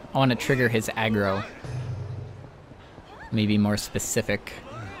 I want to trigger his aggro. Maybe more specific.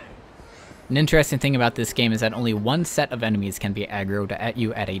 An interesting thing about this game is that only one set of enemies can be aggroed at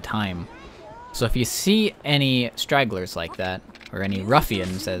you at a time. So if you see any stragglers like that, or any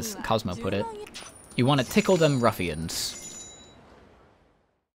ruffians, as Cosmo put it, you want to tickle them ruffians.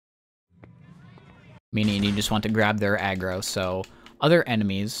 Meaning you just want to grab their aggro, so other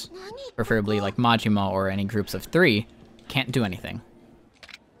enemies, preferably like Majima or any groups of 3, can't do anything.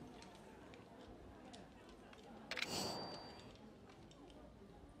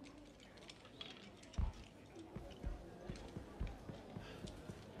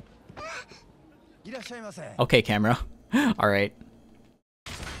 Okay, camera. Alright.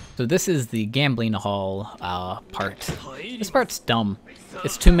 So this is the gambling hall part. This part's dumb.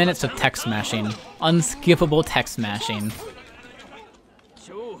 It's 2 minutes of text smashing. Unskippable text smashing.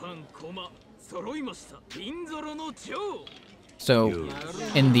 So,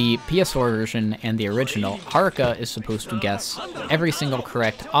 in the PS4 version and the original, Haruka is supposed to guess every single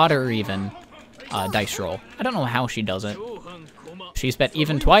correct, odd or even, dice roll. I don't know how she does it. She's bet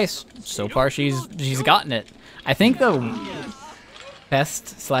even twice. So far, she's gotten it. I think the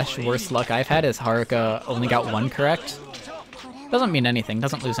best/worst luck I've had is Haruka only got 1 correct. Doesn't mean anything,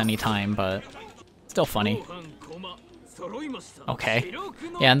 doesn't lose any time, but still funny. Okay.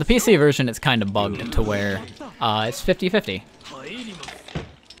 Yeah, in the PC version, it's kind of bugged to where it's 50-50.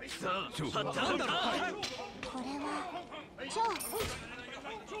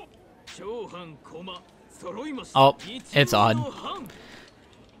 Oh, it's odd.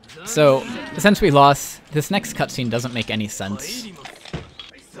 So, since we lost, this next cutscene doesn't make any sense.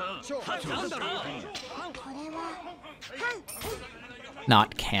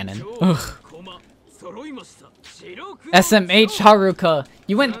 Not canon. Ugh. SMH Haruka,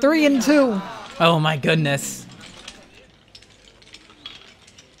 you went 3 and 2. Oh my goodness.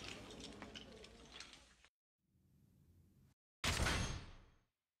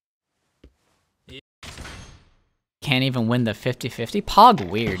 Can't even win the 50-50. Pog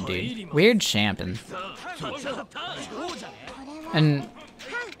weird, dude. Weird champion. And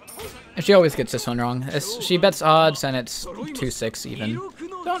she always gets this one wrong. She bets odds and it's 2-6 even.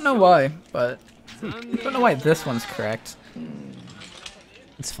 Don't know why, but don't know why this one's correct.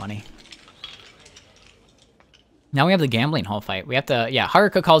 It's funny. Now we have the gambling hall fight. We have to, yeah,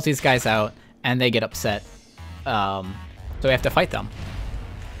 Haruka calls these guys out and they get upset. So we have to fight them.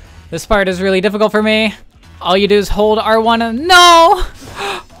 This part is really difficult for me. All you do is hold R1 and no!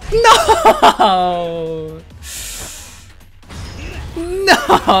 No!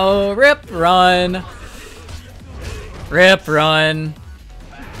 No! Rip, run. Rip, run.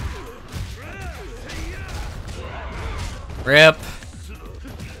 Rip.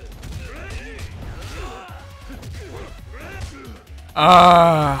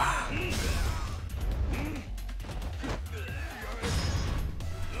 Ah.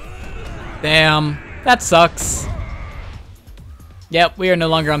 Damn. That sucks. Yep, we are no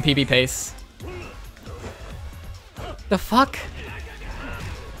longer on PB pace. The fuck?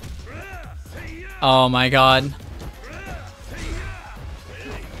 Oh my god.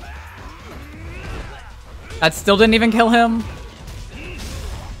 That still didn't even kill him?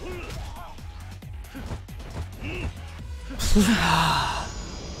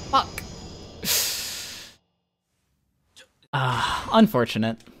 Fuck.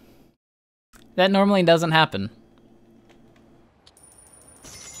 Unfortunate. That normally doesn't happen.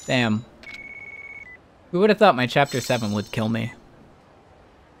 Damn. Who would have thought my chapter 7 would kill me?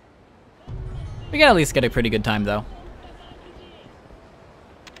 We gotta at least get a pretty good time though.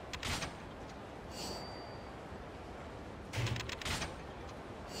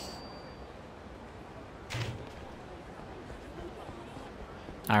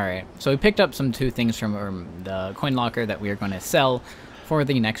 Alright, so we picked up some 2 things from the coin locker that we are going to sell for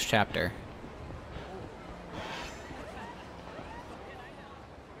the next chapter.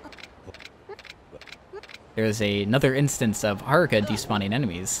 There's another instance of Haruka despawning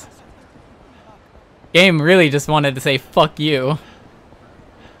enemies. Game really just wanted to say fuck you.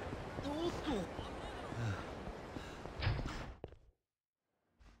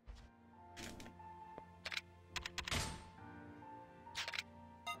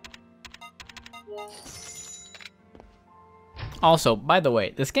 Also, by the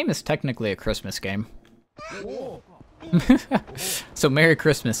way, this game is technically a Christmas game. So Merry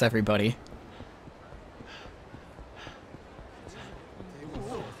Christmas, everybody.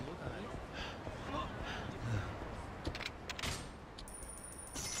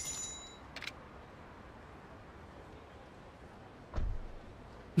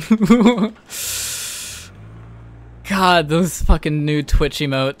 God, those fucking new Twitch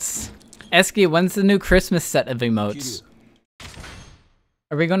emotes. Eski, when's the new Christmas set of emotes?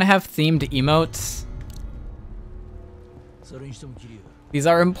 Are we gonna have themed emotes? These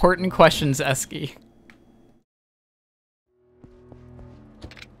are important questions, Eski.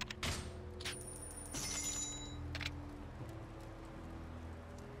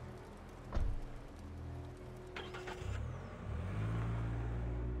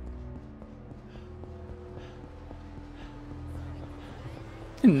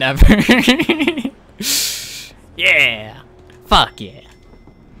 Never. Yeah. Fuck yeah.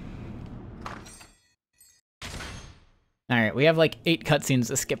 Alright, we have like 8 cutscenes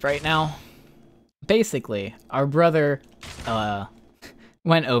to skip right now. basically, our brother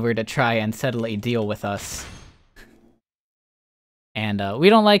went over to try and settle a deal with us. And we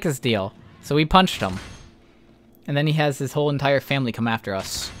don't like his deal, so we punched him. And then he has his whole entire family come after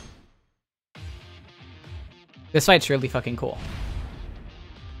us. This fight's really fucking cool.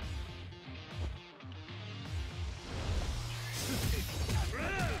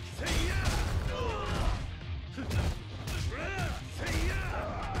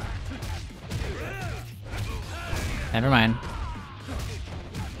 Never mind.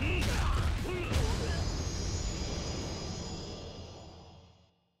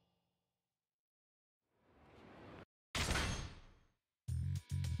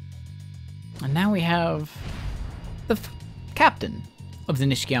 And now we have the captain of the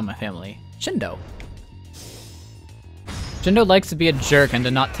Nishikiyama family, Shindo. Shindo likes to be a jerk and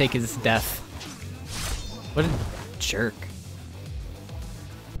to not take his death. What a jerk.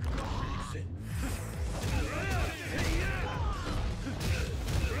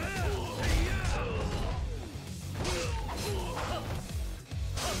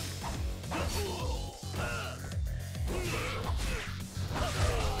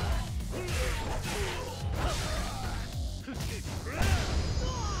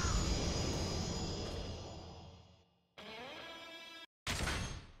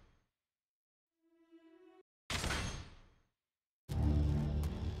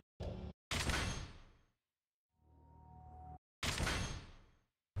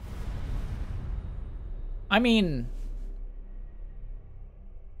 I mean,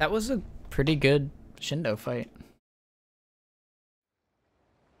 that was a pretty good Shindo fight.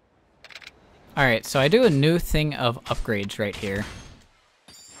 Alright, so I do a new thing of upgrades right here.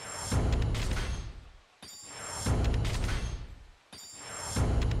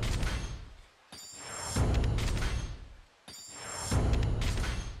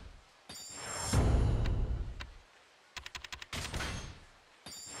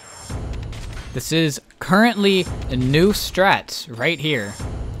 This is currently a new strat right here,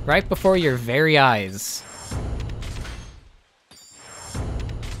 right before your very eyes.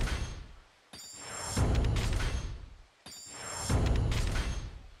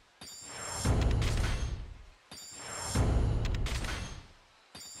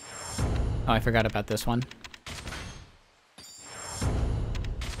 Oh, I forgot about this one.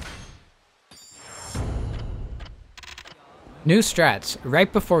 New strats,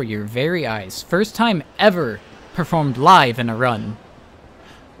 right before your very eyes. First time ever performed live in a run.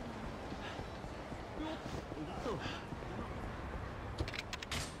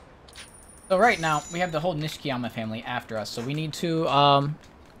 So right now, we have the whole Nishikiyama family after us, so we need to,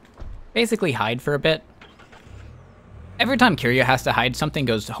 basically hide for a bit. Every time Kiryu has to hide, something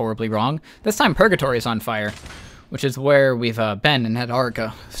goes horribly wrong. This time, Purgatory is on fire, which is where we've been and had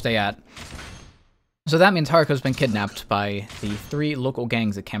Haruka stay at. So that means Haruka's been kidnapped by the 3 local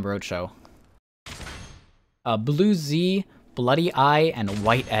gangs at Kamurocho. Blue Z, Bloody Eye, and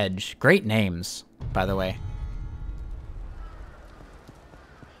White Edge. Great names, by the way.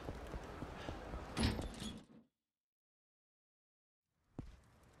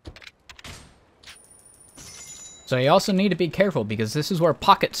 So you also need to be careful because this is where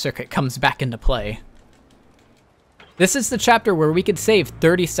Pocket Circuit comes back into play. This is the chapter where we could save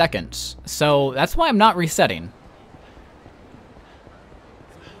 30 seconds, so that's why I'm not resetting.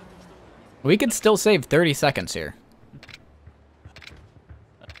 We could still save 30 seconds here.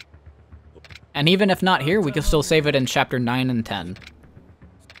 And even if not here, we could still save it in chapter 9 and 10.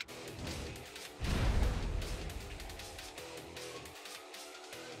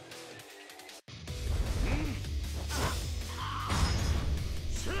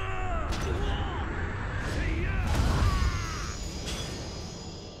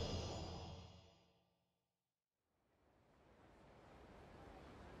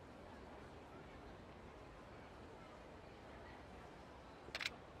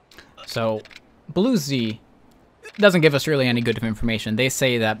 So, Blue Z doesn't give us really any good information. They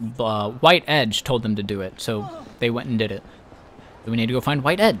say that White Edge told them to do it, so they went and did it. So we need to go find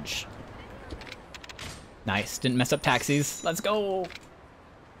White Edge. Nice, didn't mess up taxis. Let's go!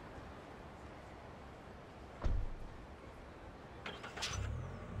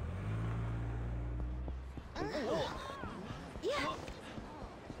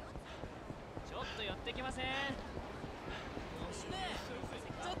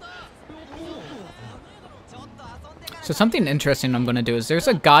 So something interesting I'm going to do is there's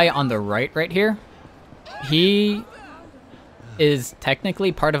a guy on the right here. He is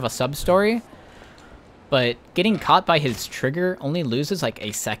technically part of a sub-story, but getting caught by his trigger only loses like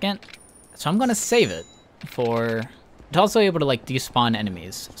a second. So I'm going to save it for... It's also able to like despawn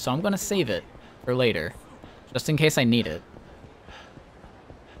enemies, so I'm going to save it for later, just in case I need it.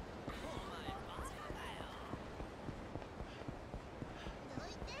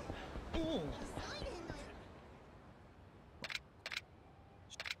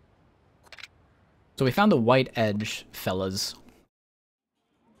 So we found the white edge, fellas.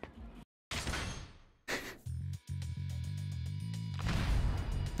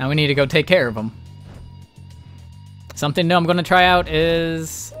 Now we need to go take care of them. Something new I'm gonna try out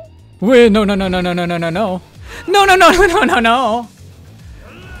is... Wait, no. No.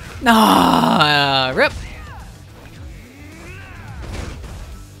 Nah, rip.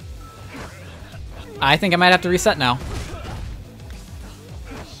 I think I might have to reset now.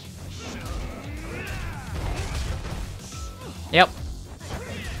 Yep.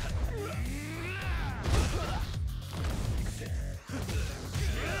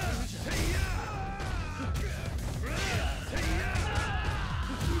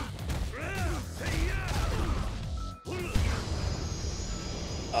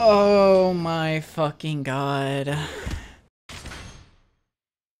 Oh my fucking god.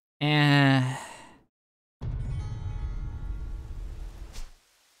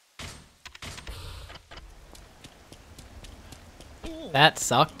 That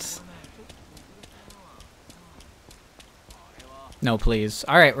sucked. No, please.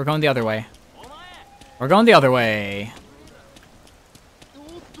 Alright, we're going the other way. We're going the other way.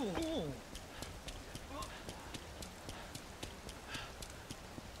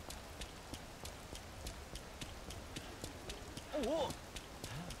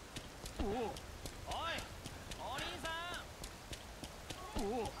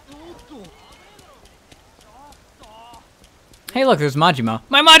 Hey, look, there's Majima.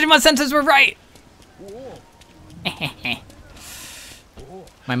 My Majima senses were right!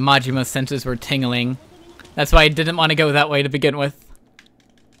 My Majima senses were tingling. That's why I didn't want to go that way to begin with.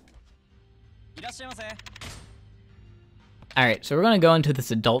 Alright, so we're gonna go into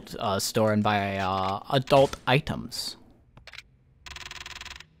this adult store and buy adult items.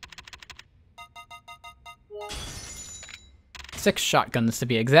 Six shotguns to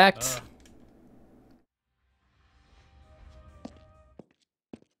be exact.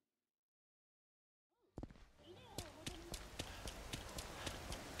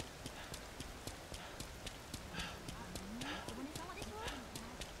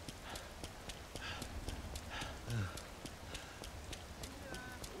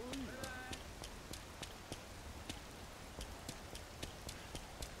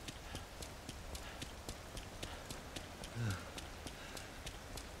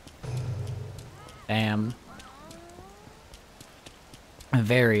 Damn.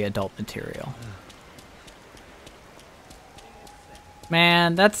 Very adult material.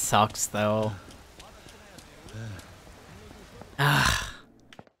 Man, that sucks though. Ah.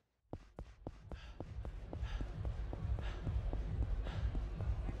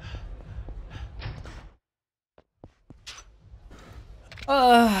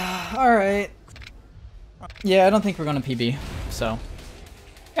 Alright. Yeah, I don't think we're gonna PB, so. We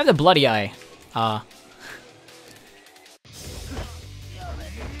have the bloody eye. I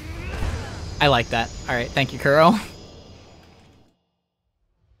like that. Alright, thank you, Kuro.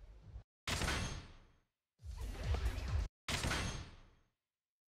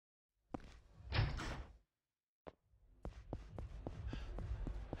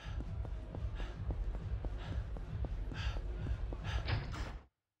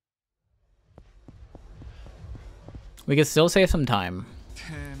 We can still save some time.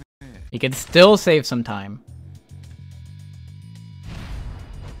 We can still save some time.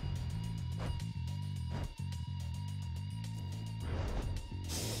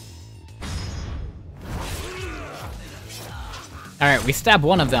 Alright, we stab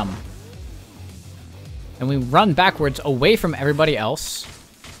one of them. And we run backwards away from everybody else.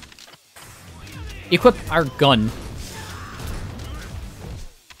 Equip our gun.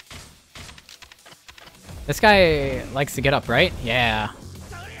 This guy likes to get up, right? Yeah.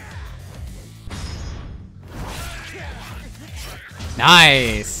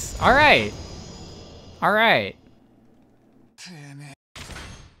 Nice! Alright. Alright. I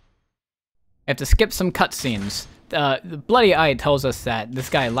have to skip some cutscenes. The Bloody Eye tells us that this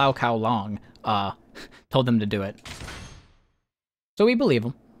guy, Lao Kao Long, told them to do it. So we believe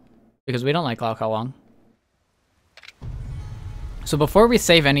him. Because we don't like Lao Kao Long. So before we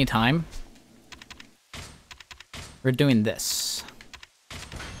save any time, we're doing this.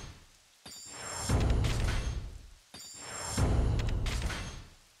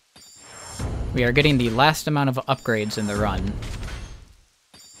 We are getting the last amount of upgrades in the run.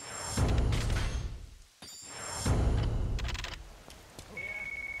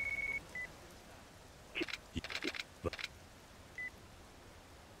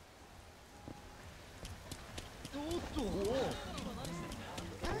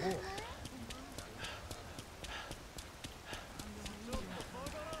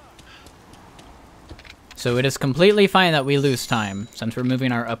 So it is completely fine that we lose time, since we're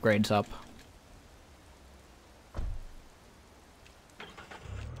moving our upgrades up.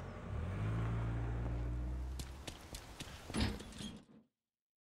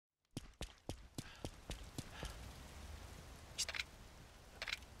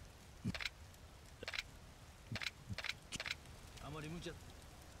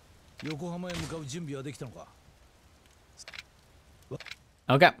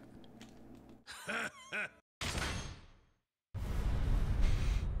 Okay.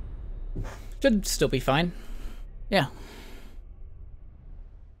 Should still be fine. Yeah.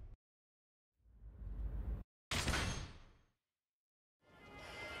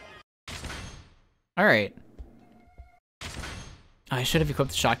 Alright. I should have equipped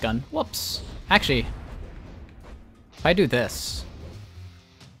the shotgun. Whoops. Actually, if I do this,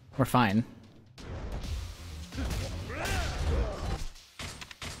 we're fine.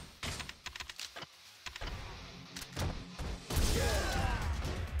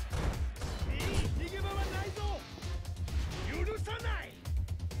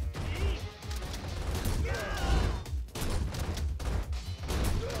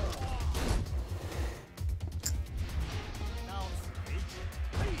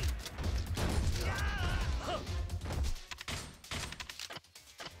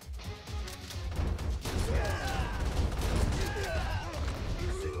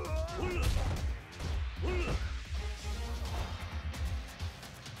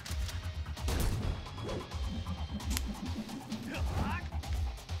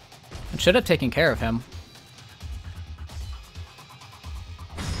 Should have taken care of him.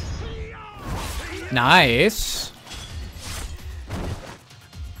 Nice.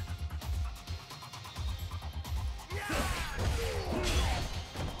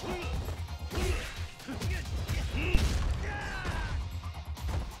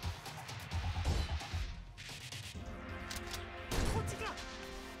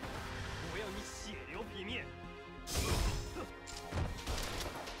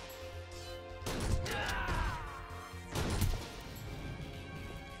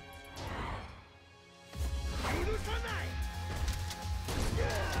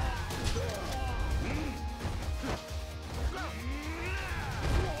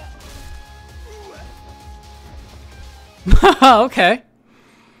 Okay.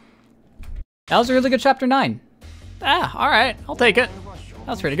 That was a really good chapter 9. Ah, alright. I'll take it.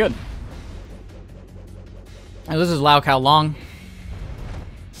 That's pretty good. And this is Lao Cow Long.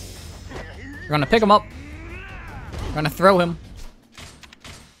 We're gonna pick him up. We're gonna throw him.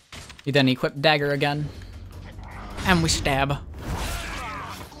 We then equip dagger again. And we stab.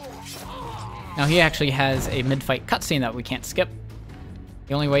 Now he actually has a mid-fight cutscene that we can't skip.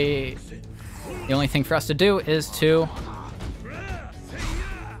 The only thing for us to do is to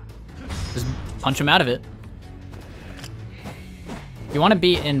just punch him out of it. You want to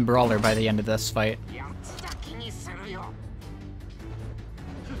be in Brawler by the end of this fight.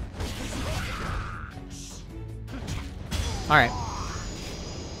 Alright.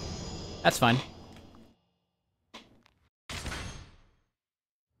 That's fine.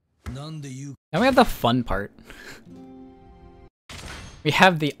 Now we have the fun part. We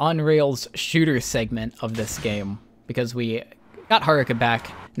have the on-rails shooter segment of this game, because we got Haruka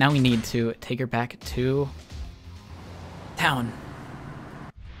back. Now we need to take her back to town.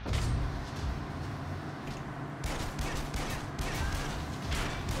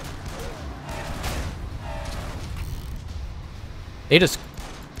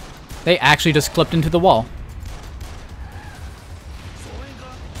 They actually just clipped into the wall.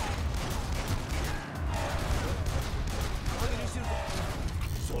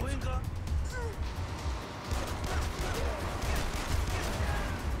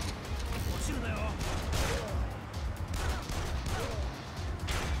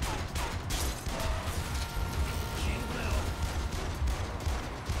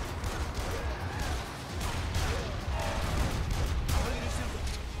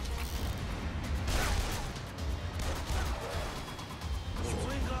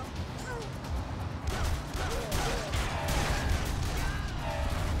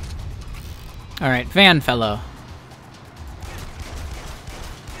 Alright, Van Fellow.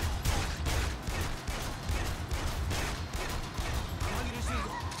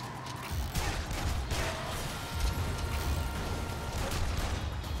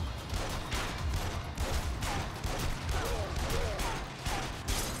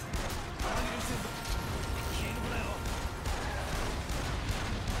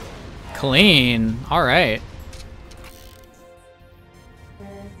 Clean. Alright.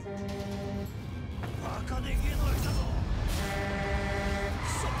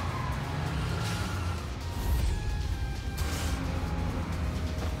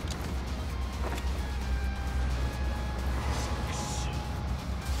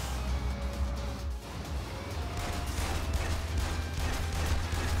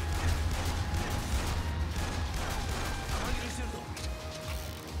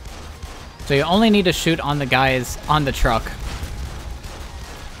 So you only need to shoot on the guys on the truck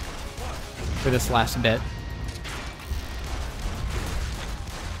for this last bit.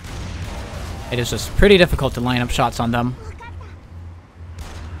 It is just pretty difficult to line up shots on them.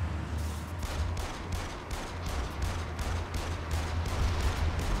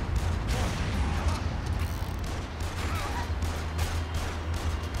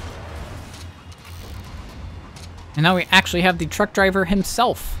 And now we actually have the truck driver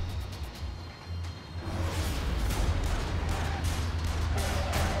himself.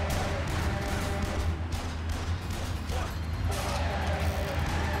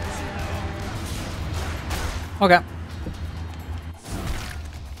 Okay.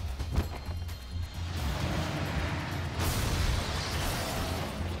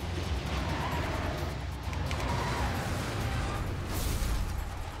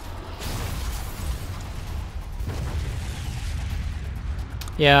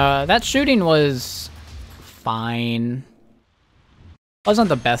 Yeah, that shooting was fine. Wasn't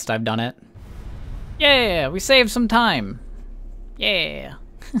the best I've done it. Yeah, we saved some time. Yeah.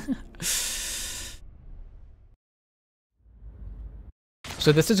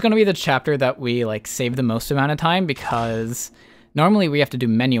 So this is going to be the chapter that we like save the most amount of time, because normally we have to do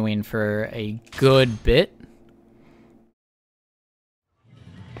menuing for a good bit.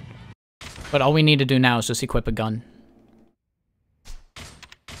 But all we need to do now is just equip a gun.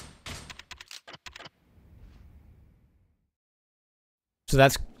 So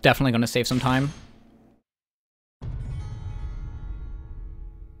that's definitely going to save some time.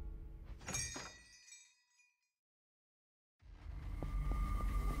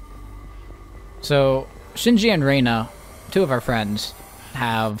 So Shinji and Reina, two of our friends,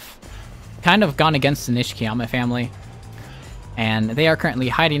 have kind of gone against the Nishikiyama family, and they are currently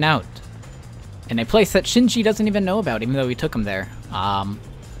hiding out in a place that Shinji doesn't even know about, even though we took him there.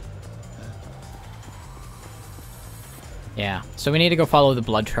 Yeah, so we need to go follow the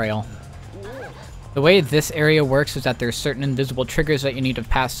blood trail. The way this area works is that there's certain invisible triggers that you need to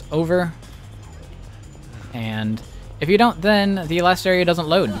pass over, and if you don't, then the last area doesn't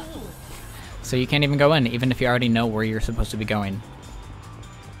load. So you can't even go in, even if you already know where you're supposed to be going.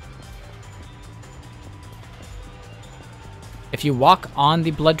 If you walk on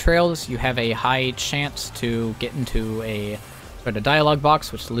the blood trails, you have a high chance to get into a sort of dialogue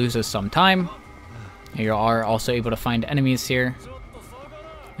box, which loses some time. You are also able to find enemies here,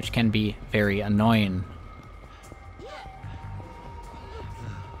 which can be very annoying.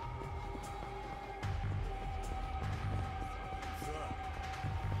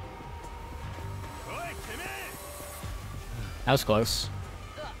 That was close.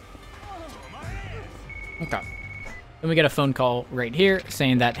 Okay. Then we get a phone call right here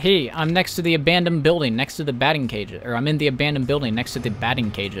saying that, hey, I'm next to the abandoned building, next to the batting cages. Or I'm in the abandoned building next to the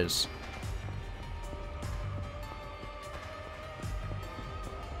batting cages.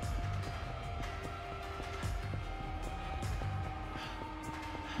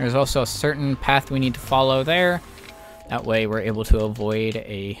 There's also a certain path we need to follow there. That way we're able to avoid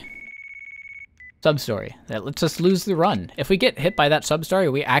a sub-story that lets us lose the run. If we get hit by that sub-story,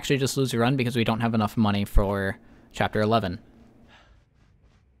 we actually just lose the run because we don't have enough money for Chapter 11.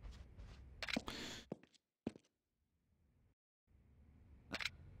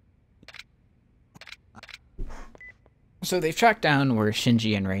 So they've tracked down where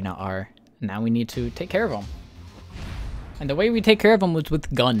Shinji and Reina are. Now we need to take care of them. And the way we take care of them was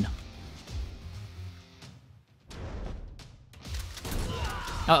with gun.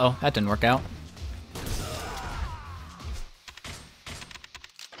 Uh-oh, that didn't work out.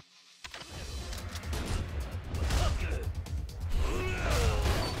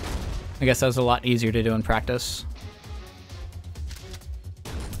 I guess that was a lot easier to do in practice.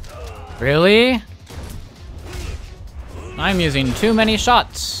 Really? I'm using too many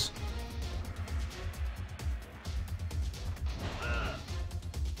shots.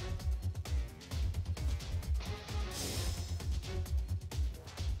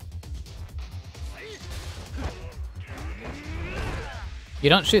 You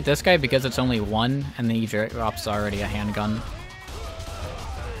don't shoot this guy because it's only one, and then he drops already a handgun.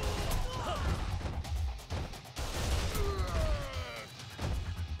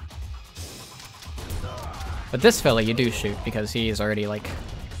 But this fella you do shoot because he is already like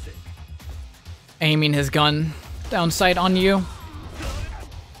aiming his gun down sight on you.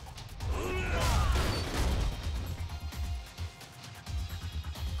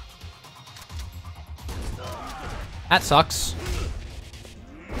 That sucks.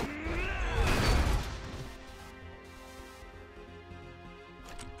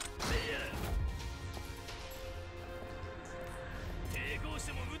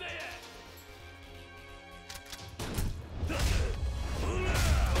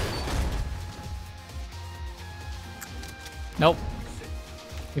 Nope.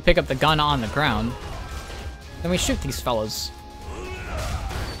 We pick up the gun on the ground. Then we shoot these fellas.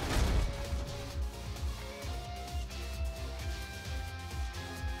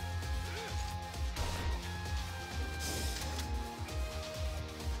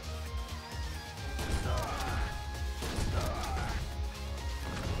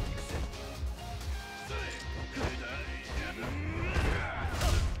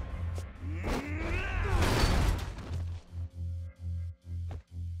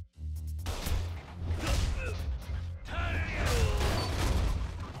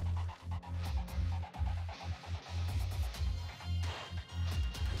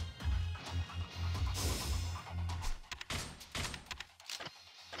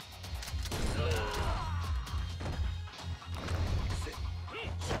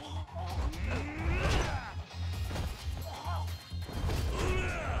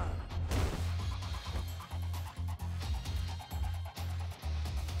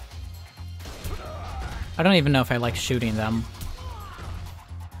 I don't even know if I like shooting them.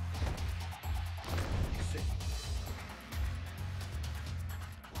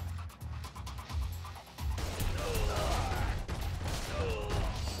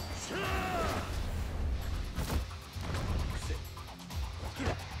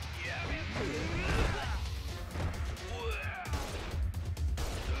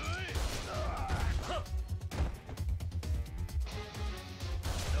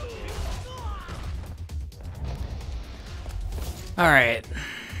 Alright.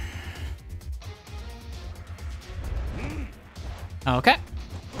 Okay.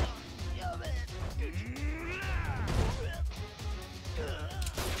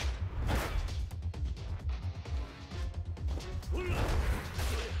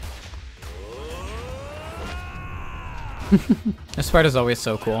 This part is always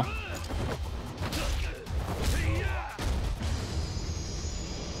so cool.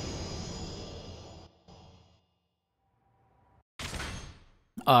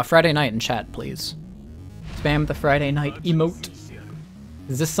 Friday night in chat, please. Spam the Friday night emote.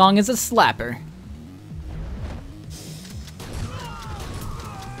 This song is a slapper.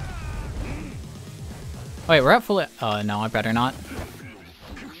 Oh, wait, we're at full. Oh, no, I better not.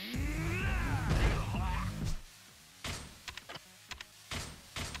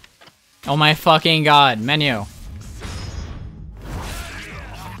 Oh my fucking god, menu.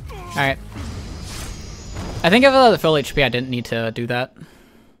 Alright. I think if I was at full HP, I didn't need to do that.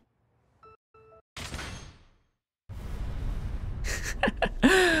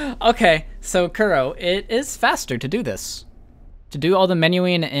 Okay, so Kuro, it is faster to do this. To do all the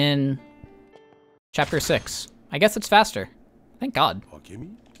menuing in Chapter 6. I guess it's faster. Thank God.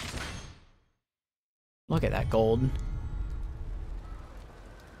 Look at that gold.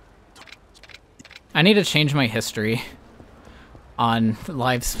 I need to change my history on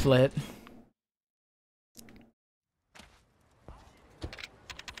live split.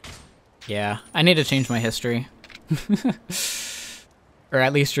 Yeah, I need to change my history. Or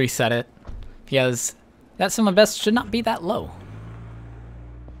at least reset it. Because that sum of best should not be that low.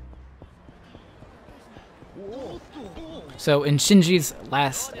 So in Shinji's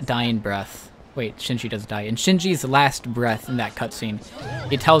last dying breath... Wait, Shinji does die. In Shinji's last breath in that cutscene,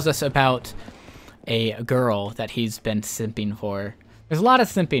 he tells us about a girl that he's been simping for. There's a lot of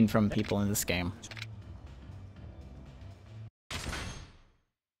simping from people in this game.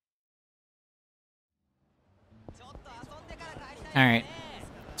 Alright.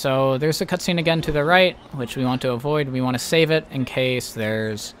 So there's a cutscene again to the right, which we want to avoid. We want to save it in case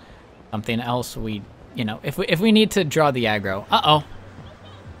there's something else we, you know, if we need to draw the aggro. Uh-oh.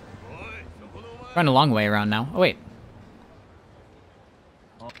 Run a long way around now. Oh, wait.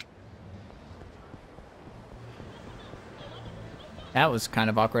 That was kind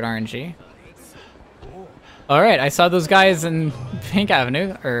of awkward RNG. Alright, I saw those guys in Pink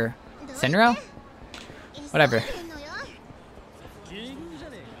Avenue, or Senro? Whatever.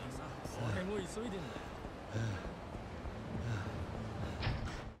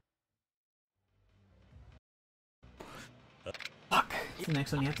 Fuck. It's the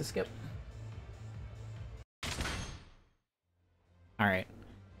next one you have to skip. Alright.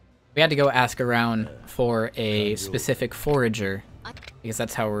 We had to go ask around for a specific forager, because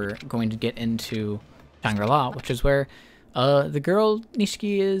that's how we're going to get into Shangri-La, which is where the girl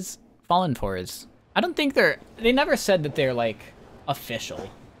Nishiki is fallen for is. I don't think they never said that they're, like, official.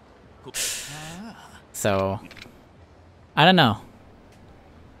 So, I don't know.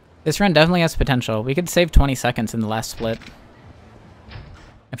 This run definitely has potential. We could save 20 seconds in the last split.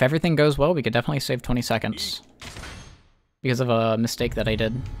 If everything goes well, we could definitely save 20 seconds. Because of a mistake that I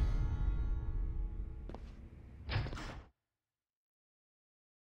did.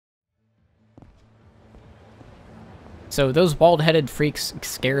 So those bald-headed freaks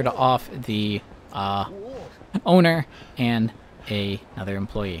scared off the owner and another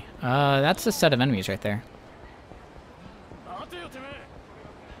employee. That's a set of enemies right there.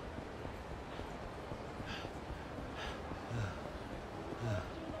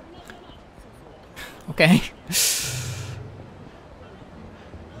 Okay.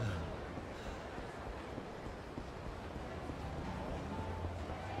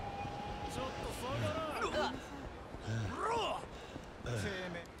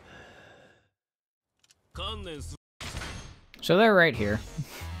 So they're right here.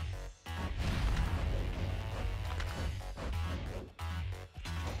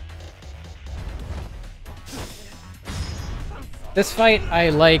 This fight, I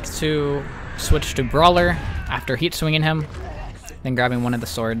like to switch to Brawler after heat swinging him, then grabbing one of the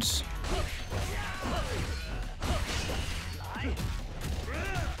swords.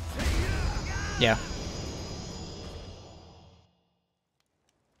 Yeah.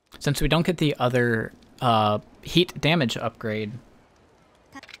 Since we don't get the other heat damage upgrade,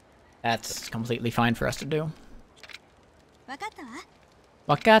 that's completely fine for us to do.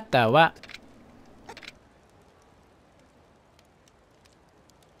 Wakatta wa.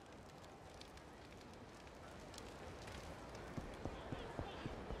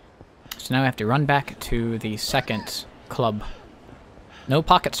 So now I have to run back to the second club. No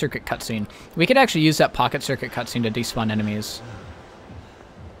pocket circuit cutscene. We could actually use that pocket circuit cutscene to despawn enemies.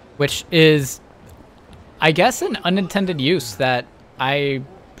 Which is, I guess, an unintended use that I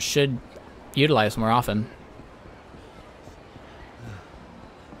should utilize more often.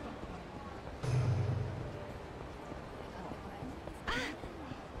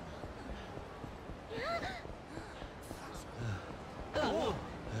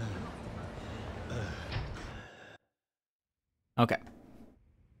 Okay.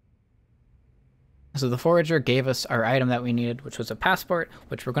 So the forager gave us our item that we needed, which was a passport,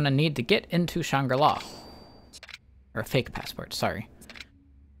 which we're going to need to get into Shangri-La. Or a fake passport, sorry.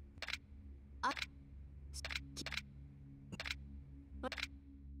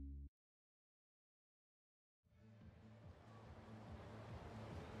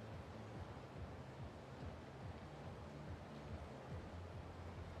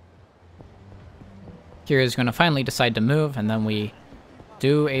 Kira's going to finally decide to move, and then we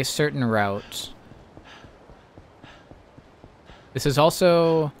do a certain route. This is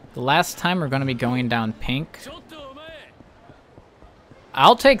also the last time we're going to be going down pink.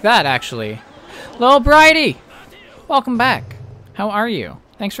 I'll take that, actually. Little Bridie! Welcome back. How are you?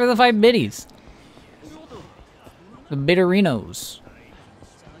 Thanks for the 5 biddies. The Bitterinos.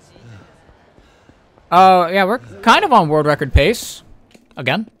 Yeah, we're kind of on world record pace.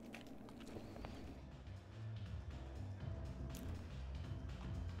 Again.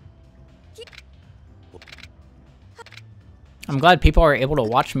 I'm glad people are able to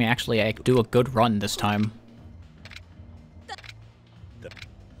watch me actually do a good run this time.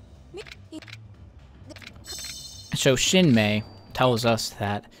 So Shinmei tells us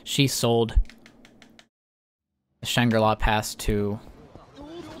that she sold the Shangri-La pass to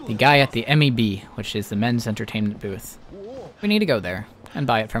the guy at the MEB, which is the men's entertainment booth. We need to go there and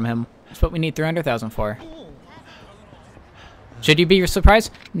buy it from him. That's what we need 300,000 for. Should you be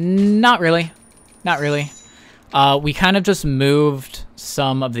surprised? Not really. Not really. We kind of just moved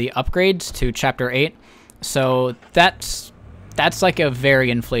some of the upgrades to Chapter 8, so that's like a very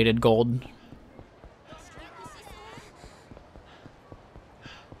inflated gold.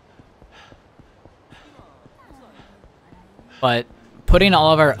 But putting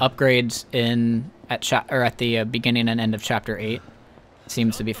all of our upgrades in at the beginning and end of Chapter 8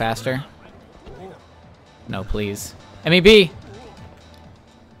 seems to be faster. No, please. MEB!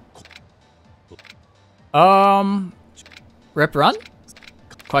 Rip run?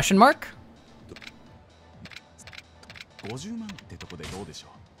 Question mark?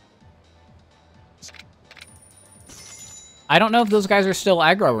 I don't know if those guys are still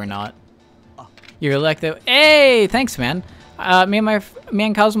aggro or not. You're like the hey, thanks, man. Me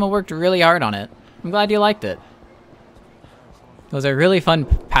and Cosmo worked really hard on it. I'm glad you liked it. It was a really fun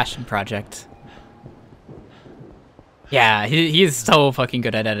passion project. Yeah, he's so fucking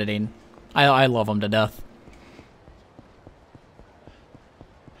good at editing. I love him to death.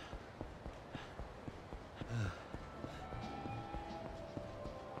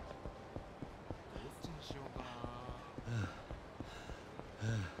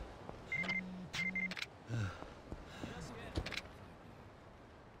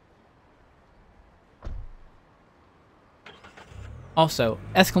 Also,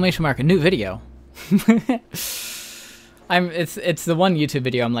 exclamation mark, a new video. It's the one YouTube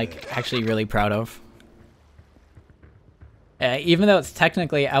video I'm like actually really proud of. Even though it's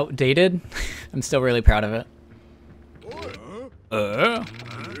technically outdated, I'm still really proud of it.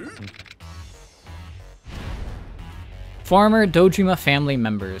 Former Dojima family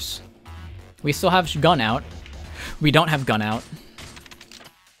members. We still have Gun out. We don't have Gun out.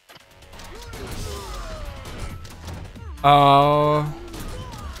 Oh.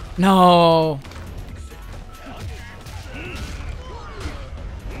 No.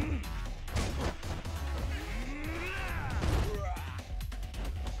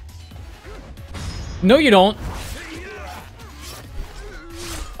 No, you don't.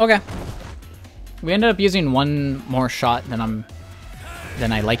 Okay. We ended up using one more shot than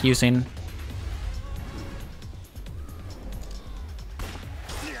I like using.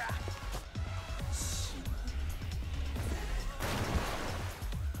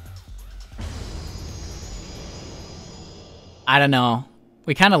 I don't know.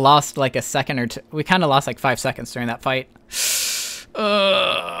 We kind of lost like a second or two. We kind of lost like 5 seconds during that fight.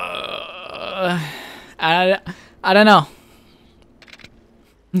 I don't know.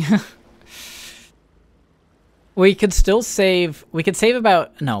 We could still save. We could save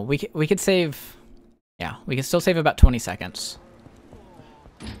about. No, we could save. Yeah, we could still save about 20 seconds.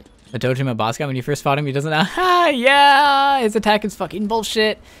 The Dojima boss guy, when you first fought him, he doesn't know. Ha, yeah, his attack is fucking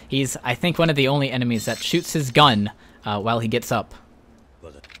bullshit. He's, I think, one of the only enemies that shoots his gun while he gets up.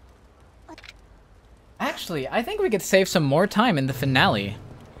 Actually, I think we could save some more time in the finale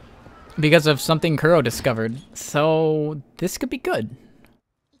because of something Kuro discovered. So this could be good.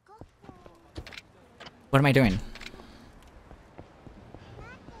 What am I doing?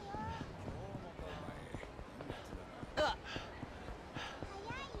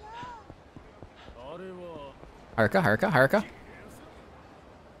 Harka, harka, harka.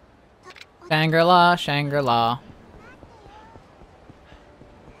 Shangri-La, Shangri-La.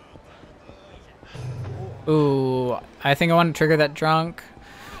 Ooh, I think I want to trigger that drunk.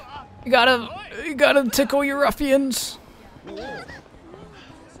 You gotta tickle your ruffians.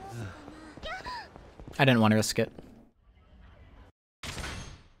 I didn't want to risk it.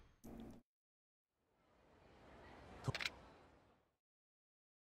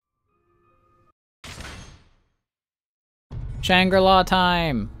 Shangri-La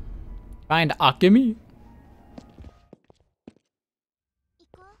time. Find Akemi.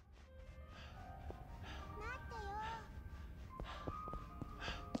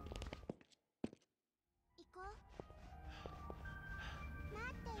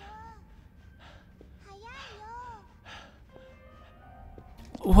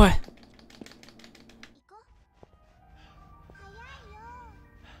 What?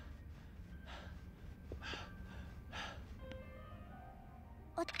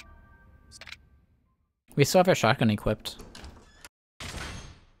 We still have our shotgun equipped.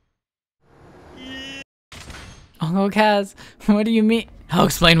 Oh, Kaz, what do you mean? I'll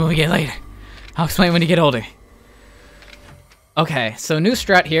explain when we get later. I'll explain when you get older. Okay, so new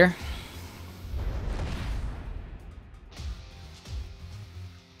strat here.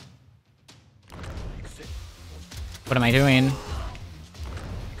 What am I doing?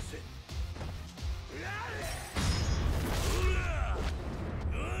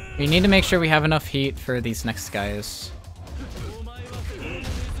 We need to make sure we have enough heat for these next guys.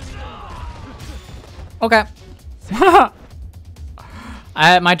 Okay. It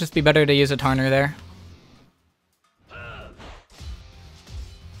might just be better to use a Tarner there.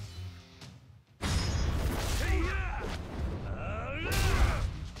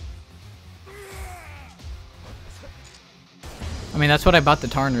 I mean, that's what I bought the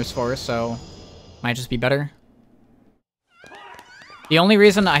Tarners for, so might just be better. The only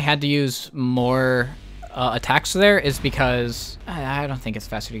reason I had to use more attacks there is because I don't think it's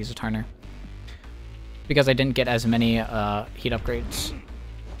faster to use a Tarner. Because I didn't get as many heat upgrades.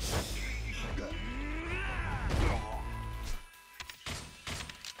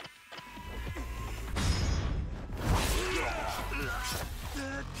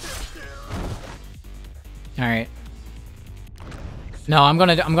 All right. No, I'm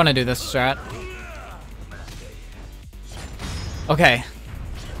gonna do this strat. Okay.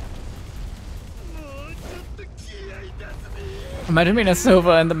 Imagine being a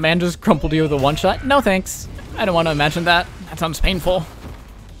Sova and the man just crumpled you with a one-shot. No thanks. I don't want to imagine that. That sounds painful.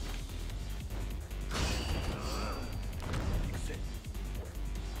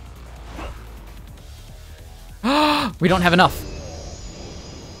 We don't have enough.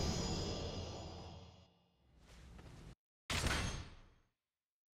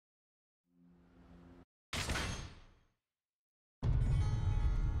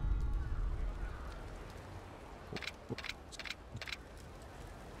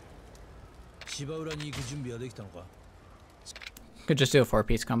 Could just do a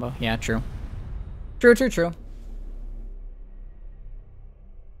 4-piece combo. Yeah, true. True.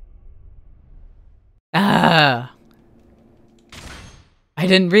 Ah! I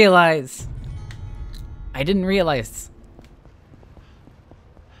didn't realize.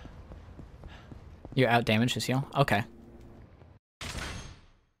 You out-damaged his heal? Okay.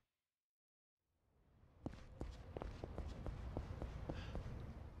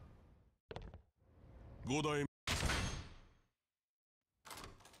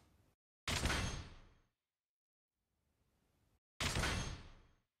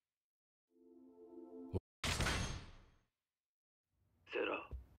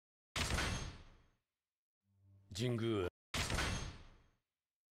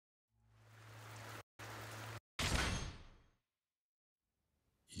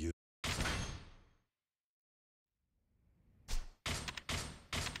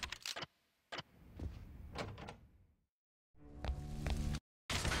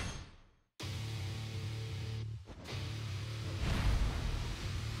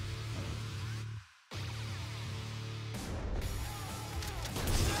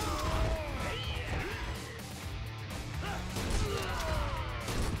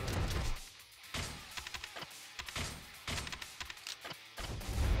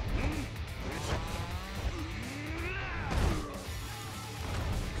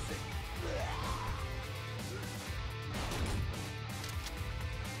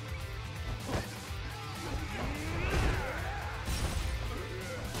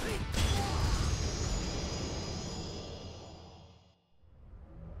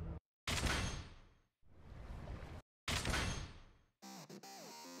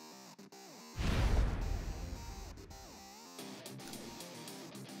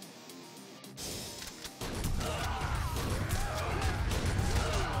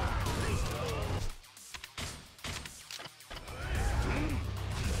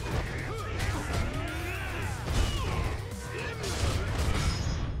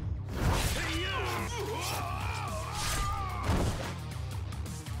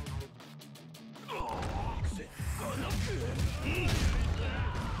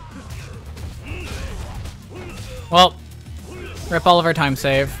 Well, rip all of our time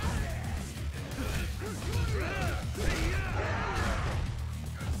save.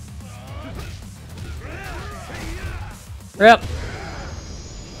 Rip.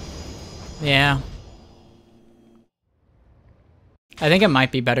 Yeah. I think it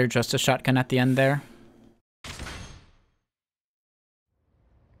might be better just to shotgun at the end there.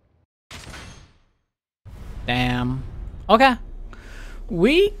 Damn. Okay.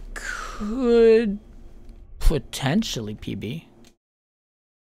 We could potentially PB.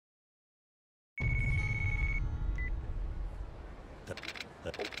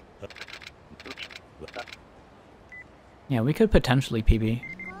 Yeah, we could potentially PB.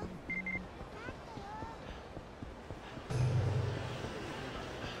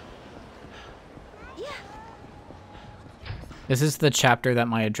 This is the chapter that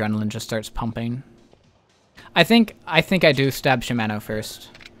my adrenaline just starts pumping. I think I do stab Shimano first,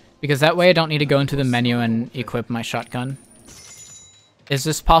 because that way I don't need to go into the menu and equip my shotgun. Is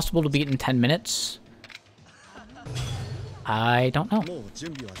this possible to beat in 10 minutes? I don't know.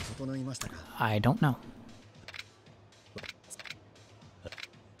 I don't know.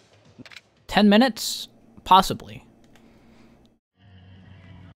 10 minutes? Possibly.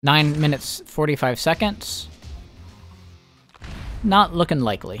 9 minutes 45 seconds? Not looking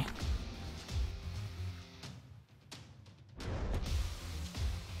likely.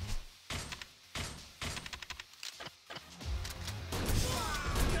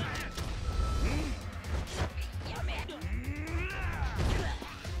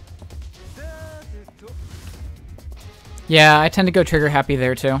 Yeah, I tend to go trigger happy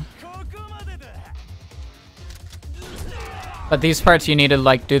there too. But these parts you need to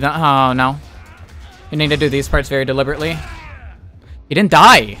like do that. Oh no. You need to do these parts very deliberately. He didn't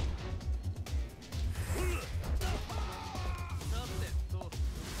die!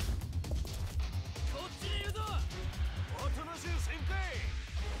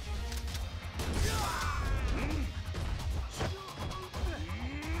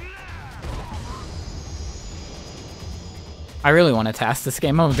 I really want to task this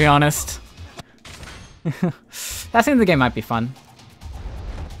game, I'm gonna be honest. Tasking the game might be fun.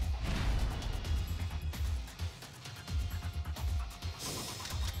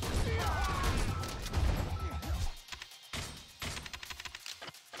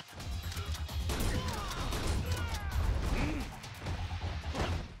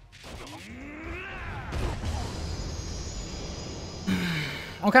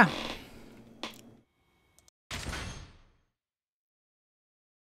 Okay.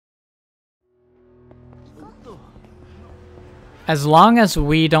 As long as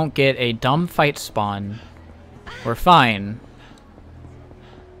we don't get a dumb fight spawn, we're fine.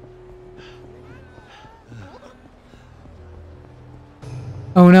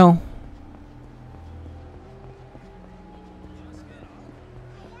 Oh no.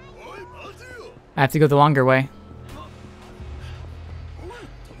 I have to go the longer way.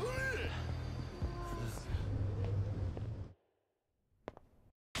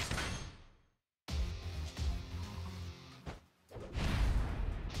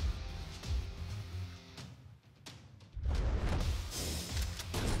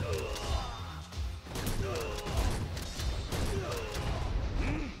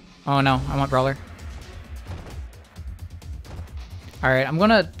 Oh no, I want Brawler. Alright, I'm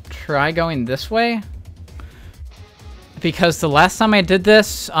gonna try going this way. Because the last time I did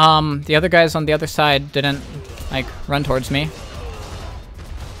this, the other guys on the other side didn't, like, run towards me.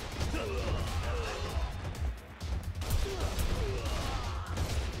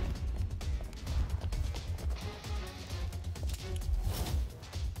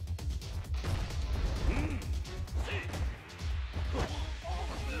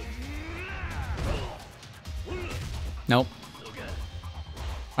 Nope.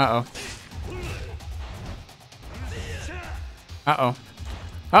 Uh-oh. Uh-oh.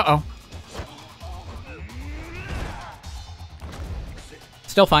 Uh-oh.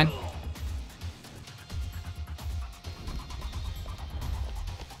 Still fine.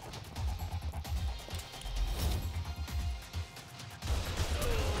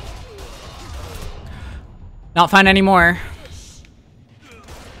 Not fine anymore.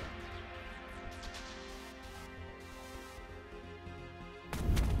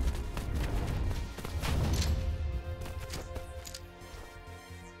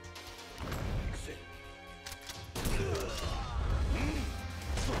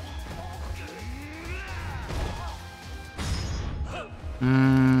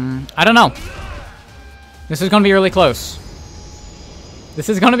 I don't know. This is gonna be really close. This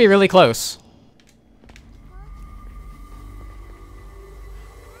is gonna be really close.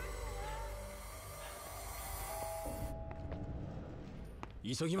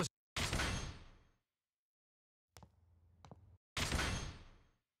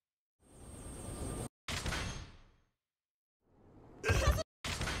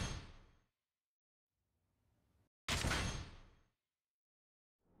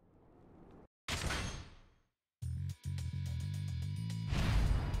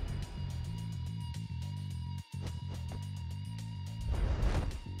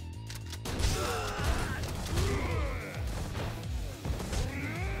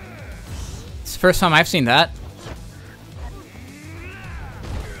 It's the first time I've seen that.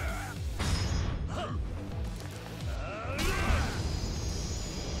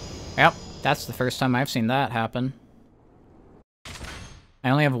 Yep, that's the first time I've seen that happen. I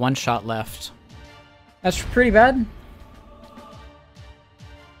only have one shot left. That's pretty bad.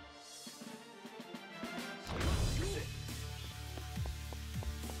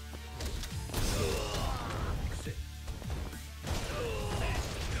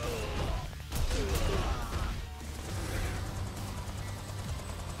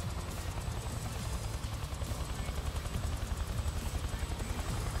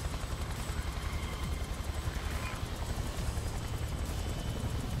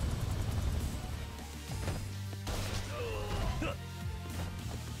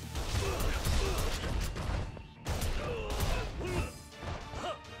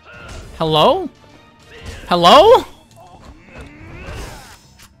 Hello? Hello?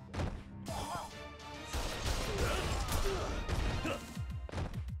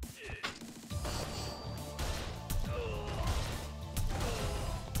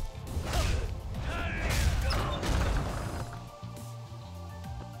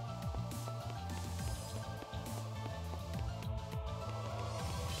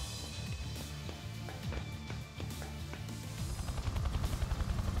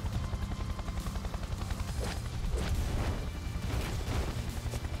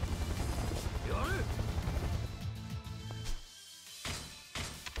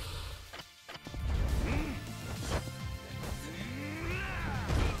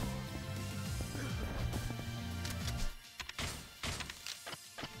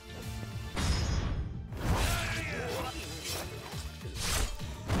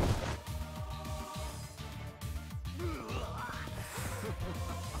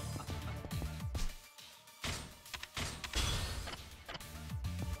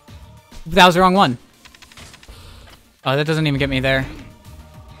 That was the wrong one. Oh, that doesn't even get me there.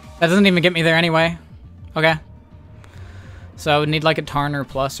 That doesn't even get me there anyway. Okay. So I would need like a Tarn or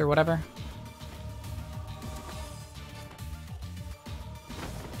Plus or whatever.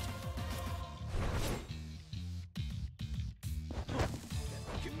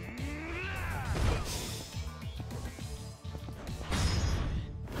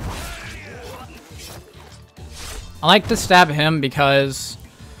 I like to stab him because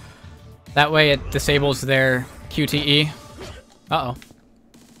that way it disables their QTE. Uh-oh.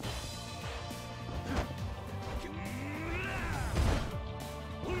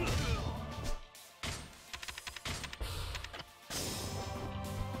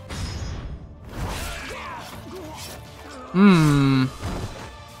 Hmm.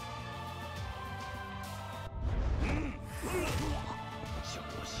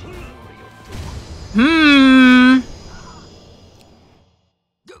 Hmm.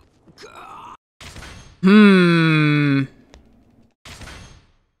 Hmm.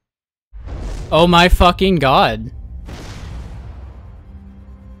 Oh my fucking god.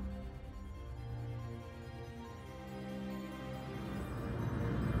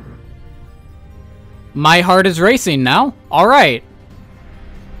 My heart is racing now. All right.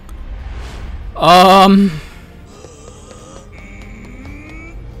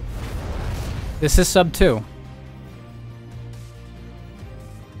 This is sub 2.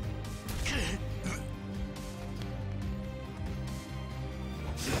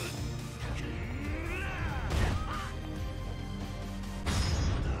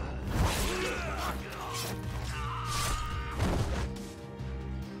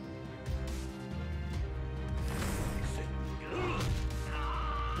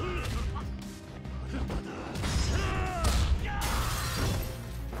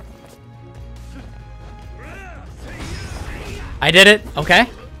 I did it. Okay.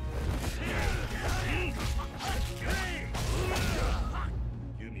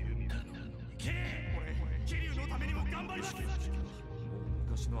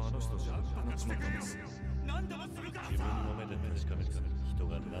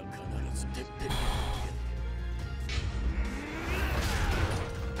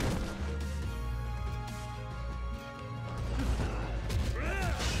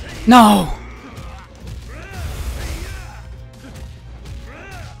 No.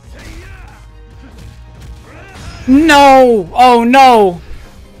 No! Oh no!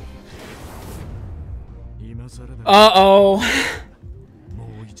 Uh-oh.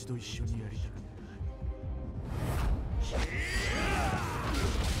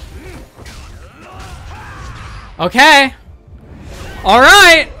 Okay.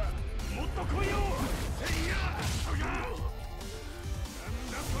 Alright!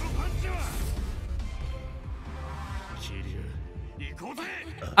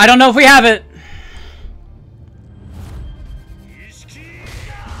 I don't know if we have it.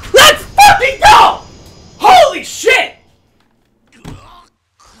 Let's fucking go! Holy shit!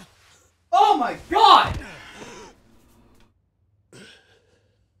 Oh my god!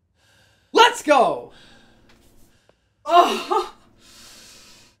 Let's go! Oh.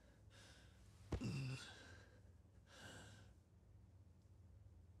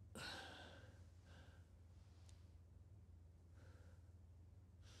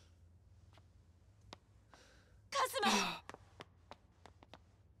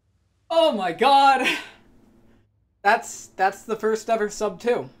 Oh my god! That's the first ever sub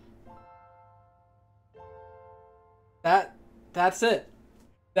 2. That's it.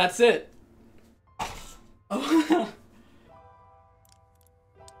 That's it. Oh.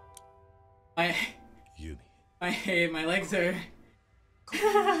 my legs are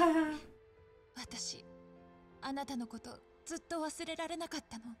私、あなたのことずっと忘れられなかっ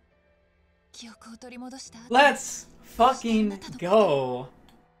たの。記憶を取り戻した後。 Let's fucking go.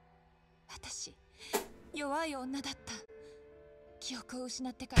 私、弱い女だった。記憶を失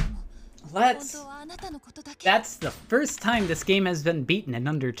ってからも。 That's the first time this game has been beaten in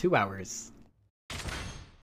under 2 hours.